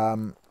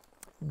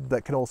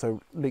that can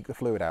also leak the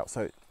fluid out.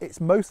 So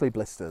it's mostly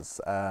blisters.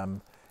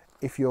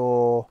 if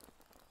you're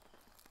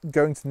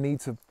going to need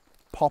to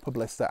pop a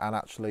blister and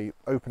actually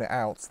open it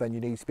out, then you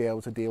need to be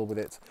able to deal with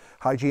it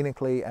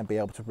hygienically and be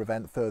able to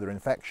prevent further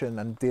infection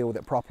and deal with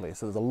it properly.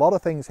 So there's a lot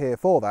of things here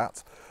for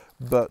that,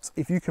 but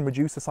if you can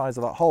reduce the size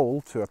of that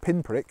hole to a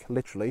pinprick,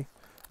 literally,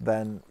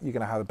 then you're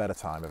going to have a better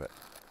time of it.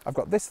 I've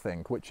got this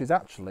thing, which is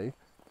actually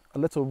a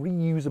little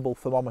reusable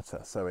thermometer.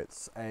 So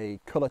it's a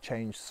colour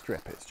change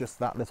strip. It's just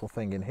that little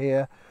thing in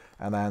here,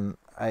 and then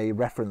a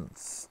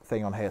reference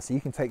thing on here. So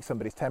you can take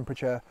somebody's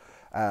temperature,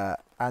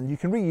 and you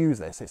can reuse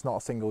this. It's not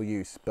a single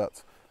use,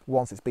 but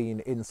once it's been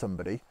in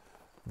somebody,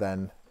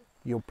 then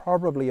you'll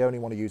probably only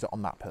want to use it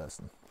on that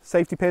person.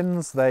 Safety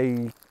pins,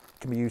 they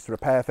can be used to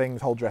repair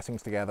things, hold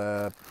dressings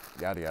together,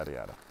 yada, yada,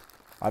 yada.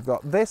 I've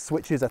got this,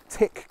 which is a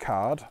tick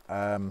card,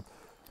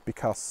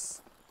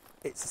 because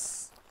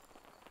it's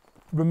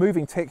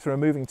removing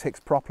ticks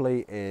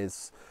properly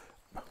is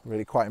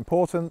really quite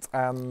important,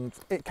 and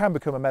it can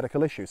become a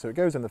medical issue. So it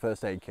goes in the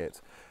first aid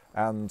kit,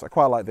 and I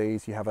quite like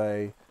these. You have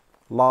a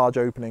large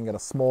opening and a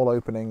small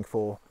opening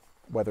for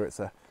whether it's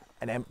an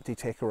empty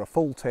tick or a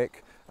full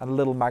tick, and a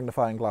little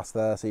magnifying glass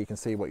there so you can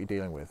see what you're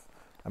dealing with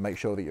and make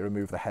sure that you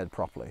remove the head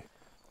properly.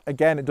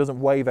 Again, it doesn't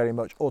weigh very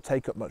much or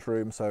take up much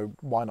room, so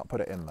why not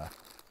put it in there?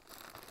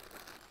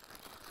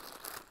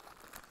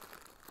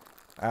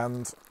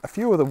 And a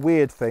few of the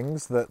weird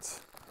things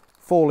that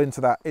fall into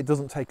that it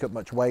doesn't take up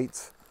much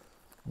weight,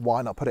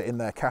 why not put it in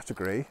their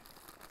category,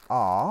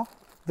 are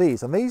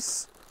these. And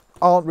these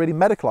aren't really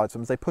medical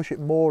items, they push it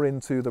more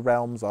into the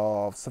realms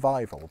of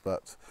survival,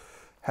 but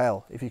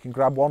hell, if you can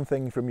grab one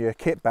thing from your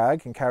kit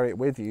bag and carry it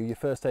with you, your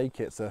first aid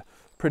kit's a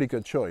pretty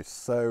good choice.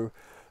 So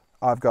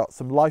I've got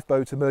some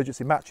lifeboat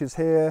emergency matches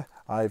here,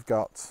 I've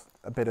got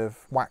a bit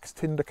of wax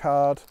tinder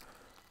card,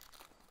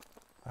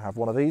 I have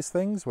one of these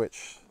things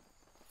which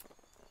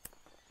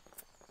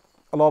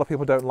a lot of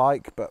people don't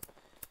like, but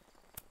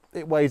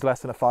it weighs less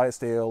than a fire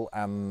steel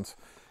and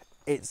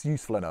it's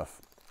useful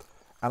enough.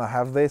 And I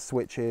have this,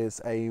 which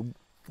is a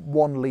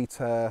 1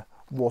 litre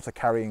water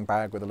carrying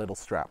bag with a little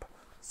strap.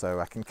 So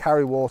I can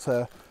carry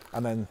water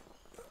and then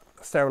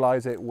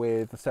sterilise it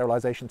with the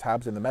sterilisation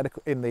tabs in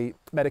the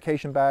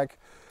medication bag,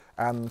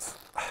 and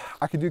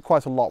I can do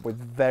quite a lot with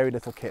very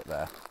little kit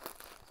there.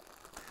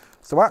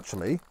 So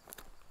actually,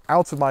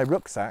 out of my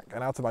rucksack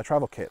and out of my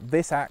travel kit,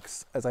 this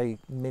acts as a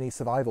mini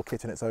survival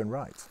kit in its own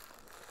right,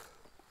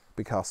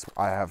 because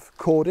I have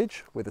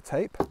cordage with a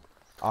tape,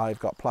 I've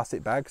got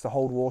plastic bags to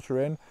hold water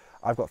in,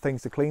 I've got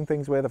things to clean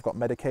things with, I've got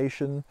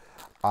medication,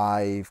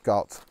 I've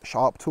got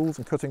sharp tools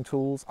and cutting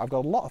tools. I've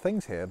got a lot of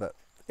things here that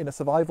in a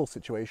survival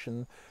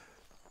situation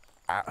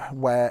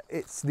where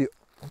it's the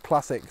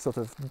classic sort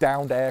of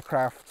downed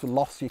aircraft,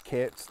 lost your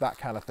kit, that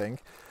kind of thing.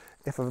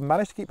 If I've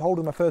managed to keep hold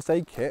of my first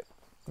aid kit,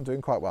 I'm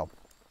doing quite well.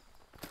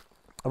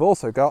 I've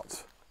also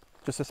got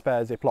just a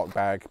spare Ziploc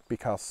bag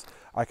because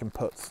I can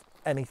put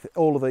anything,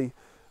 all of the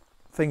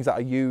things that I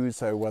use,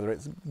 so whether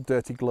it's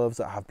dirty gloves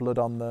that have blood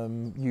on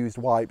them, used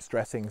wipes,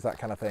 dressings, that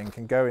kind of thing,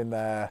 can go in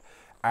there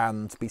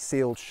and be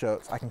sealed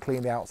shut. I can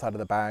clean the outside of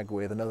the bag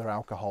with another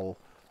alcohol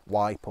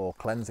wipe or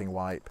cleansing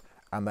wipe,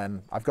 and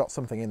then I've got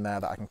something in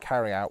there that I can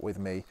carry out with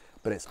me,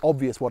 but it's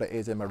obvious what it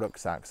is in my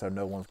rucksack, so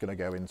no one's going to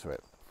go into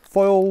it.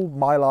 Foil,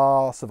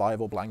 mylar,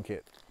 survival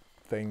blanket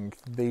thing,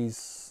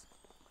 these,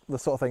 the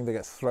sort of thing that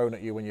gets thrown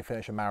at you when you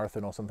finish a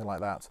marathon or something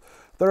like that.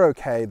 They're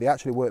okay, they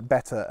actually work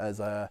better as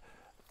a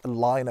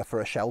liner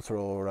for a shelter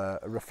or a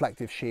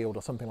reflective shield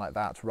or something like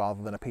that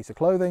rather than a piece of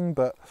clothing,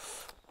 but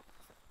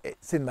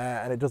it's in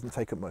there and it doesn't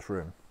take up much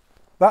room.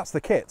 That's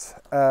the kit.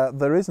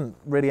 There isn't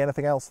really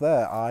anything else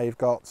there. I've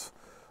got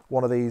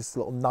one of these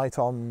little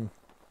night-on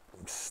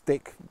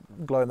stick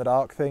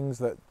glow-in-the-dark things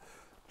that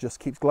just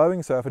keeps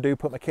glowing, so if I do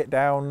put my kit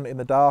down in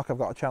the dark, I've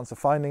got a chance of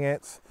finding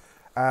it,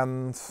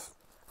 and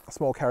a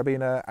small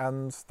carabiner,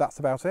 and that's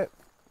about it.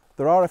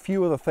 There are a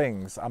few other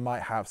things I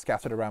might have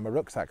scattered around my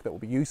rucksack that will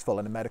be useful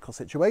in a medical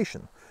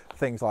situation.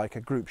 Things like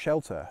a group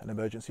shelter, an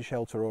emergency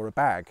shelter, or a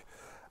bag,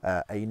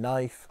 a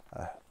knife,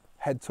 a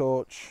head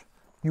torch.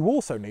 You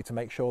also need to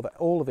make sure that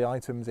all of the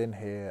items in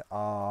here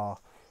are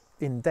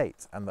in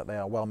date and that they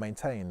are well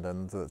maintained,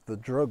 and that the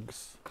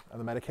drugs and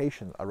the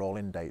medication are all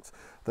in date,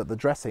 that the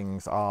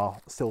dressings are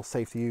still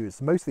safe to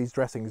use. Most of these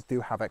dressings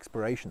do have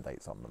expiration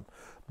dates on them,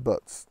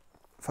 but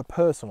for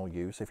personal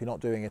use, if you're not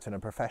doing it in a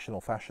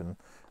professional fashion,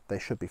 they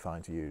should be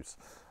fine to use.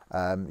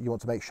 You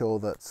want to make sure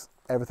that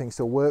everything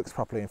still works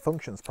properly and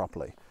functions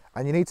properly.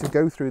 And you need to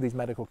go through these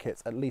medical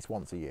kits at least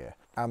once a year.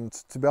 And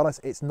to be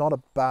honest, it's not a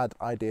bad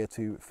idea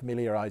to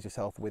familiarise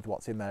yourself with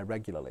what's in there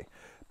regularly,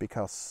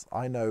 because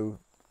I know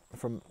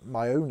from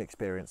my own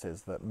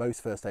experiences that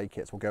most first aid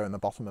kits will go in the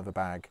bottom of a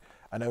bag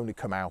and only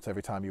come out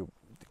every time you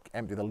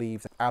empty the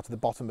leaves out of the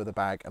bottom of the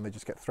bag, and they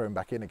just get thrown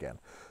back in again.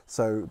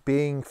 So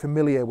being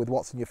familiar with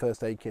what's in your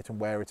first aid kit and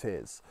where it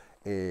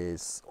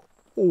is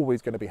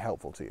always going to be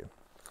helpful to you.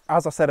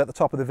 As I said at the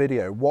top of the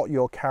video, what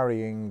you're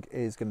carrying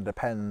is going to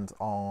depend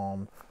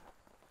on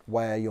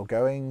where you're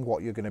going,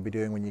 what you're going to be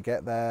doing when you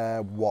get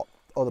there, what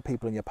other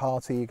people in your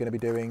party are going to be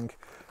doing,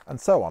 and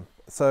so on.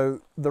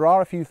 So there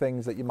are a few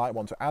things that you might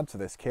want to add to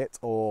this kit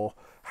or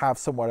have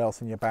somewhere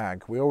else in your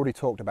bag. We already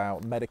talked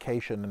about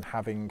medication and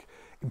having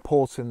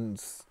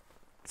important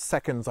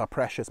seconds are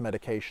precious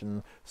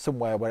medication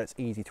somewhere where it's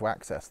easy to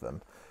access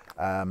them.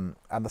 And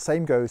the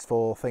same goes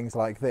for things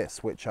like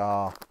this, which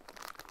are,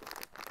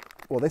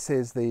 well, this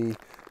is the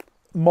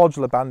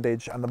modular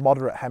bandage and the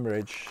moderate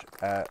hemorrhage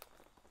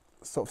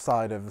sort of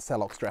side of the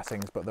Celox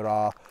dressings, but there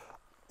are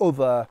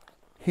other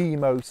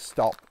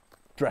hemo-stop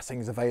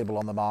dressings available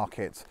on the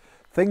market.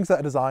 Things that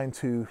are designed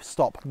to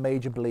stop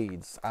major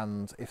bleeds,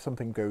 and if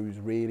something goes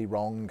really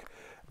wrong,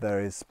 there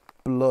is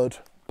blood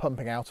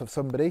pumping out of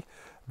somebody,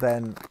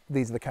 then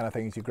these are the kind of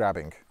things you're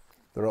grabbing.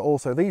 There are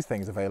also these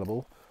things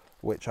available,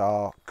 which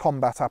are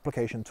combat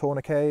application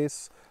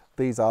tourniquets.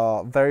 These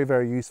are very,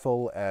 very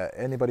useful.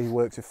 Anybody who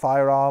works with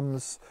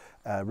firearms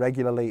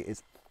regularly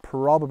is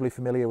probably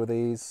familiar with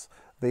these.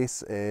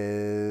 This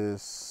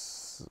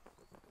is,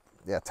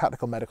 yeah,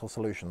 Tactical Medical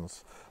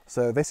Solutions.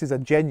 So this is a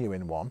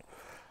genuine one.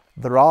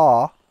 There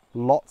are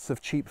lots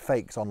of cheap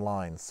fakes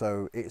online,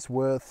 so it's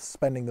worth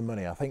spending the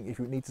money. I think if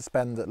you need to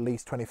spend at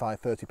least 25,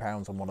 30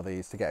 pounds on one of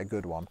these to get a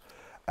good one.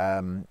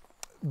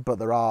 But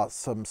there are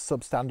some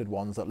substandard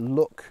ones that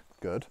look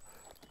good,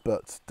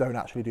 but don't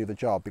actually do the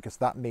job, because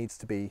that needs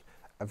to be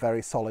a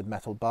very solid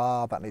metal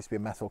bar, that needs to be a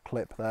metal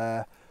clip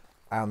there,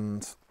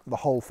 and the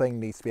whole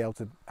thing needs to be able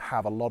to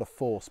have a lot of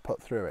force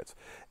put through it.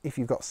 If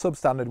you've got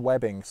substandard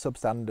webbing,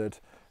 substandard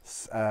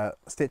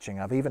stitching,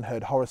 I've even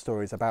heard horror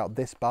stories about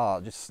this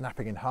bar just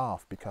snapping in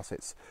half because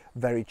it's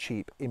very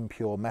cheap,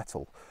 impure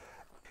metal.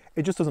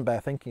 It just doesn't bear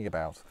thinking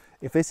about.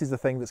 If this is the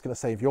thing that's going to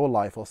save your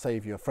life or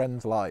save your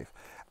friend's life,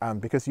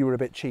 and because you were a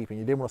bit cheap and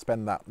you didn't want to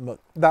spend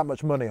that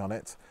much money on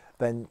it,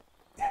 then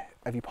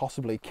have you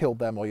possibly killed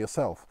them or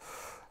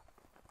yourself?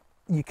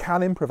 You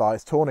can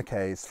improvise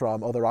tourniquets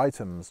from other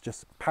items,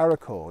 just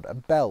paracord, a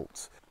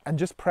belt, and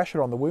just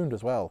pressure on the wound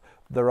as well.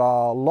 There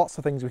are lots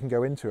of things we can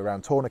go into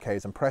around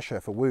tourniquets and pressure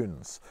for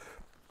wounds,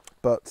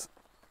 but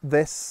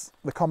the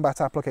combat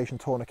application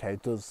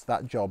tourniquet does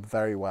that job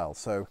very well.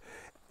 So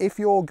if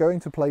you're going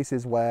to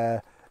places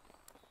where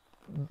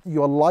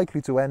you're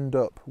likely to end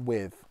up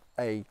with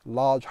a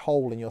large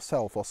hole in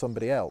yourself or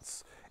somebody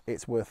else,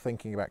 it's worth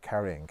thinking about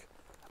carrying,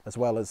 as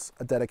well as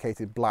a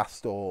dedicated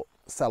blast or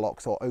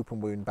Celox or open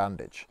wound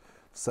bandage.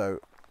 So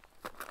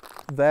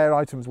they're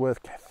items worth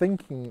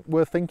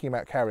thinking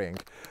about carrying,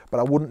 but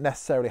I wouldn't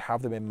necessarily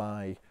have them in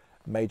my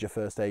major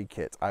first aid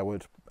kit. I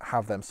would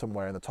have them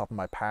somewhere in the top of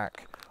my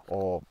pack,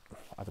 or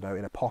I don't know,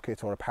 in a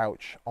pocket or a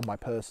pouch on my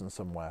person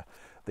somewhere.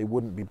 They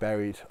wouldn't be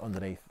buried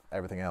underneath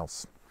everything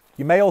else.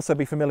 You may also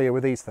be familiar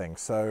with these things.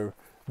 So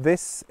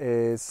this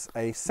is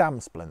a SAM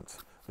splint.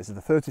 This is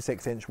the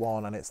 36-inch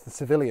one, and it's the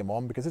civilian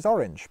one because it's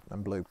orange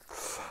and blue.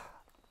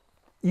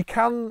 You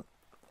can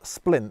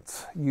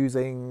splint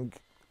using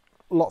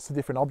lots of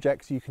different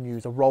objects. You can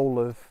use a roll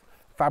of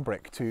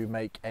fabric to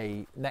make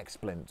a neck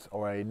splint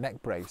or a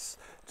neck brace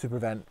to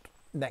prevent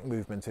neck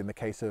movement in the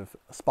case of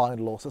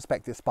spinal or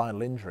suspected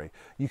spinal injury.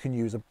 You can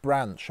use a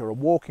branch or a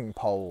walking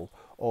pole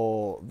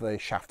or the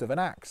shaft of an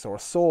axe or a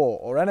saw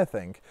or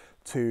anything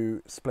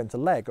to splint a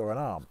leg or an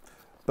arm.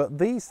 But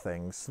these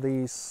things,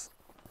 these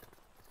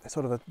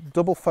sort of a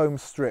double foam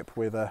strip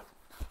with a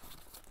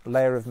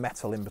layer of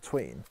metal in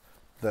between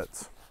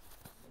that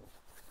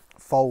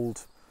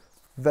fold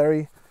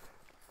very,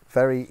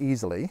 very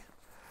easily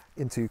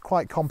into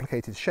quite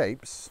complicated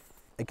shapes.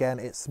 Again,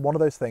 it's one of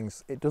those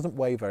things, it doesn't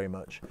weigh very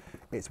much,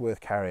 it's worth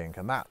carrying,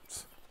 and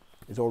that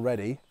is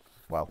already,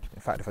 well,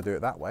 in fact, if I do it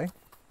that way,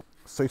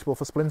 suitable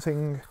for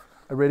splinting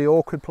a really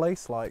awkward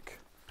place like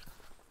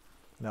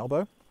an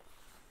elbow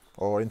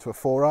or into a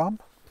forearm.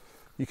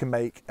 You can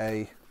make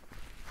a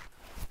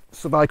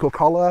cervical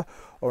collar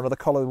or another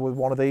collar with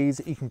one of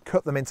these. You can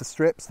cut them into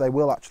strips. They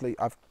will actually,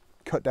 I've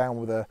cut down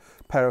with a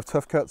pair of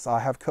Tough Cuts. I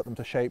have cut them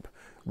to shape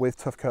with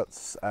Tough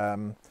Cuts.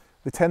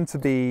 They tend to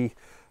be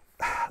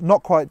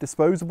not quite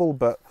disposable,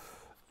 but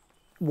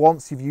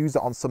once you've used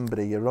it on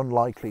somebody, you're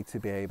unlikely to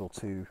be able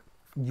to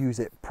use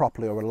it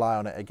properly or rely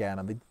on it again.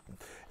 And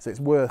so it's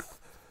worth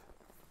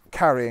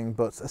carrying,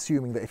 but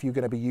assuming that if you're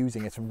going to be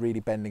using it and really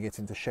bending it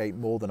into shape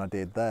more than I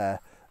did there,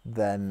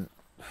 then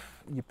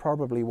you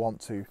probably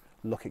want to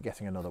look at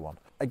getting another one.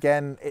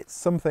 Again, it's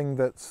something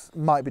that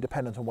might be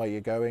dependent on where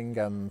you're going,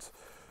 and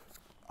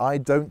I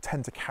don't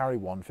tend to carry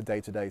one for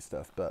day-to-day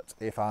stuff, but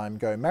if I'm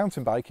going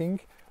mountain biking,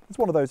 there's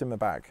one of those in my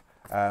bag.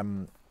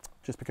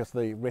 Just because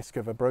the risk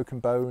of a broken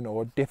bone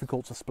or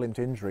difficult to splint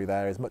injury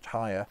there is much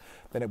higher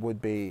than it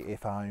would be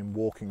if I'm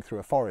walking through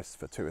a forest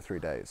for 2 or 3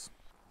 days.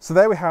 So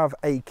there we have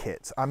a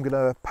kit. I'm going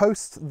to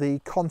post the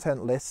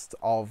content list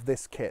of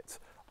this kit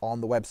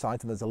on the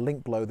website, and there's a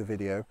link below the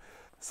video.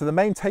 So the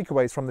main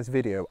takeaways from this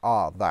video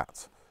are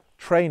that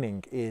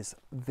training is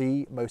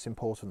the most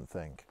important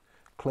thing.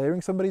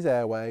 Clearing somebody's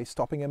airway,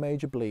 stopping a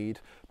major bleed,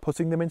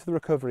 putting them into the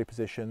recovery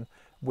position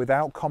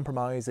without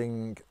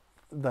compromising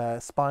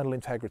their spinal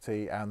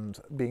integrity and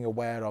being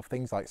aware of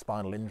things like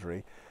spinal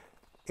injury.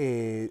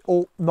 None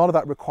of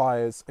that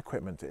requires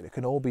equipment. It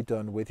can all be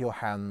done with your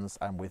hands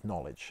and with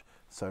knowledge.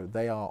 So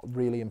they are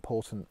really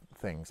important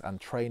things,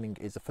 and training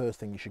is the first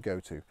thing you should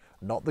go to,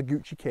 not the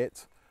Gucci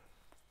kit,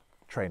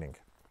 training.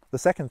 The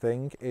second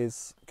thing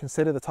is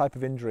consider the type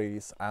of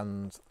injuries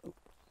and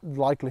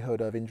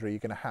likelihood of injury you're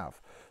going to have.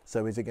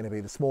 So is it going to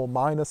be the small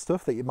minor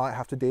stuff that you might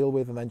have to deal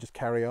with and then just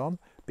carry on?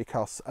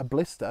 Because a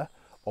blister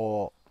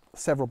or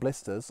several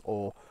blisters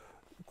or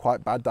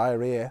quite bad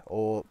diarrhea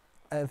or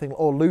anything,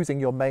 or losing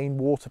your main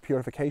water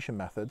purification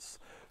methods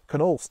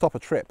can all stop a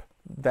trip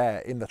there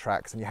in the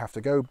tracks, and you have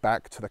to go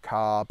back to the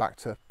car,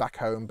 back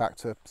home, back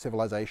to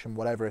civilization,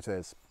 whatever it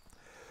is.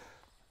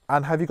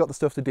 And have you got the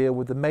stuff to deal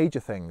with the major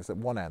things at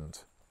one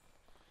end,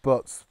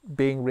 but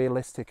being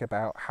realistic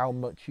about how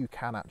much you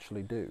can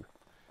actually do?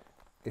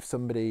 If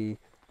somebody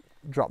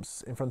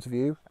drops in front of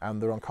you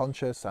and they're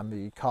unconscious and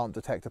you can't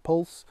detect a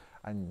pulse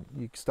and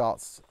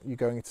you're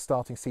going into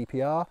starting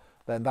CPR,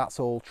 then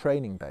that's all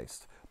training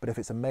based. But if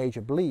it's a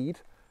major bleed,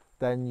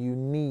 then you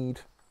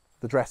need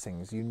the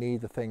dressings, you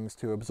need the things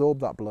to absorb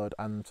that blood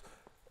and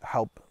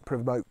help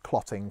promote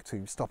clotting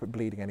to stop it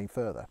bleeding any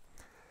further.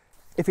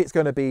 If it's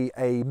going to be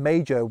a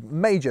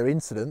major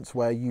incident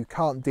where you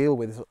can't deal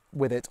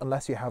with it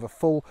unless you have a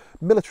full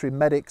military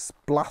medics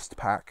blast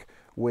pack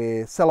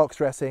with Celox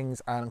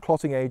dressings and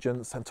clotting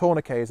agents and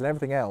tourniquets and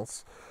everything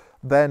else,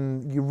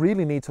 then you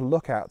really need to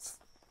look at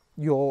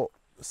your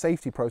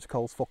safety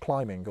protocols for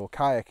climbing or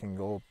kayaking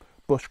or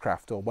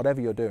bushcraft or whatever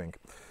you're doing.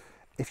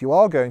 If you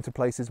are going to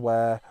places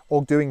where,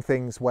 or doing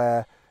things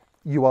where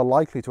you are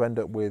likely to end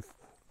up with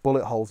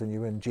bullet holes in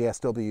you and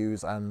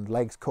GSWs and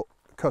legs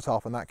cut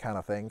off and that kind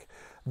of thing,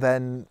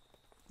 then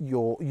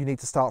you need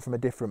to start from a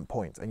different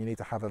point, and you need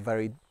to have a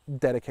very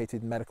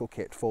dedicated medical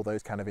kit for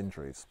those kind of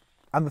injuries.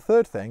 And the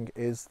third thing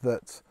is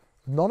that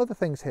none of the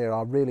things here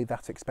are really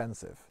that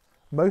expensive.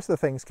 Most of the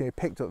things can be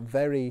picked up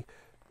very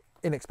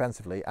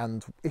inexpensively,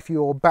 and if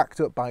you're backed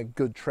up by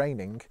good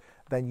training,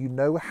 then you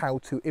know how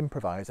to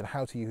improvise and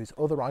how to use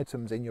other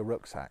items in your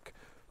rucksack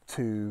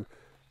to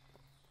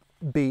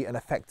be an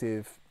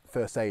effective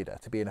first aider,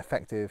 to be an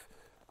effective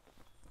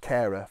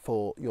carer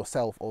for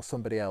yourself or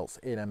somebody else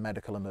in a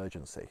medical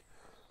emergency.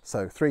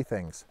 So 3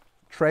 things: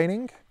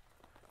 training,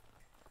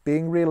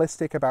 being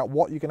realistic about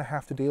what you're going to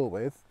have to deal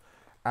with,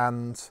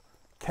 and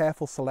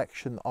careful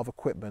selection of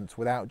equipment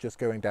without just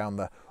going down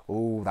the,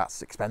 oh,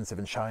 that's expensive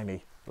and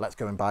shiny, let's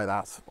go and buy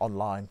that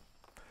online.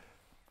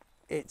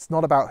 It's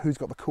not about who's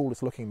got the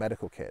coolest looking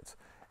medical kit,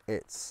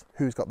 it's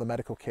who's got the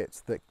medical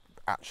kit that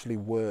actually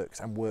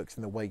works and works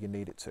in the way you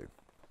need it to.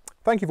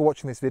 Thank you for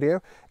watching this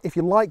video. If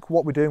you like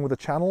what we're doing with the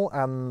channel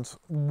and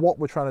what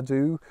we're trying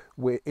to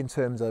do in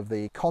terms of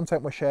the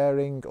content we're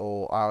sharing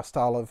or our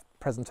style of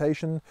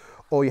presentation,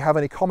 or you have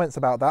any comments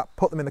about that,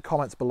 put them in the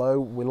comments below.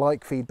 We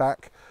like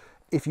feedback.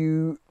 If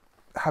you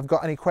have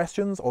got any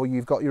questions, or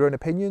you've got your own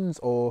opinions,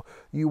 or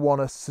you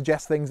want to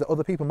suggest things that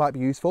other people might be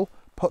useful,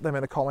 put them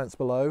in the comments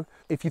below.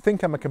 If you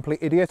think I'm a complete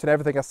idiot and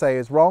everything I say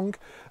is wrong,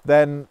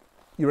 then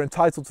you're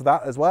entitled to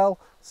that as well.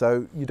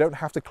 So you don't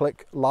have to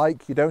click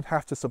like, you don't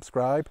have to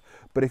subscribe.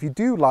 But if you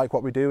do like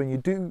what we do and you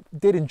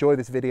did enjoy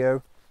this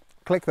video,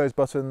 click those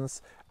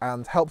buttons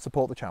and help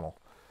support the channel.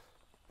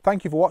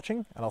 Thank you for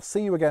watching, and I'll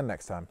see you again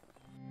next time.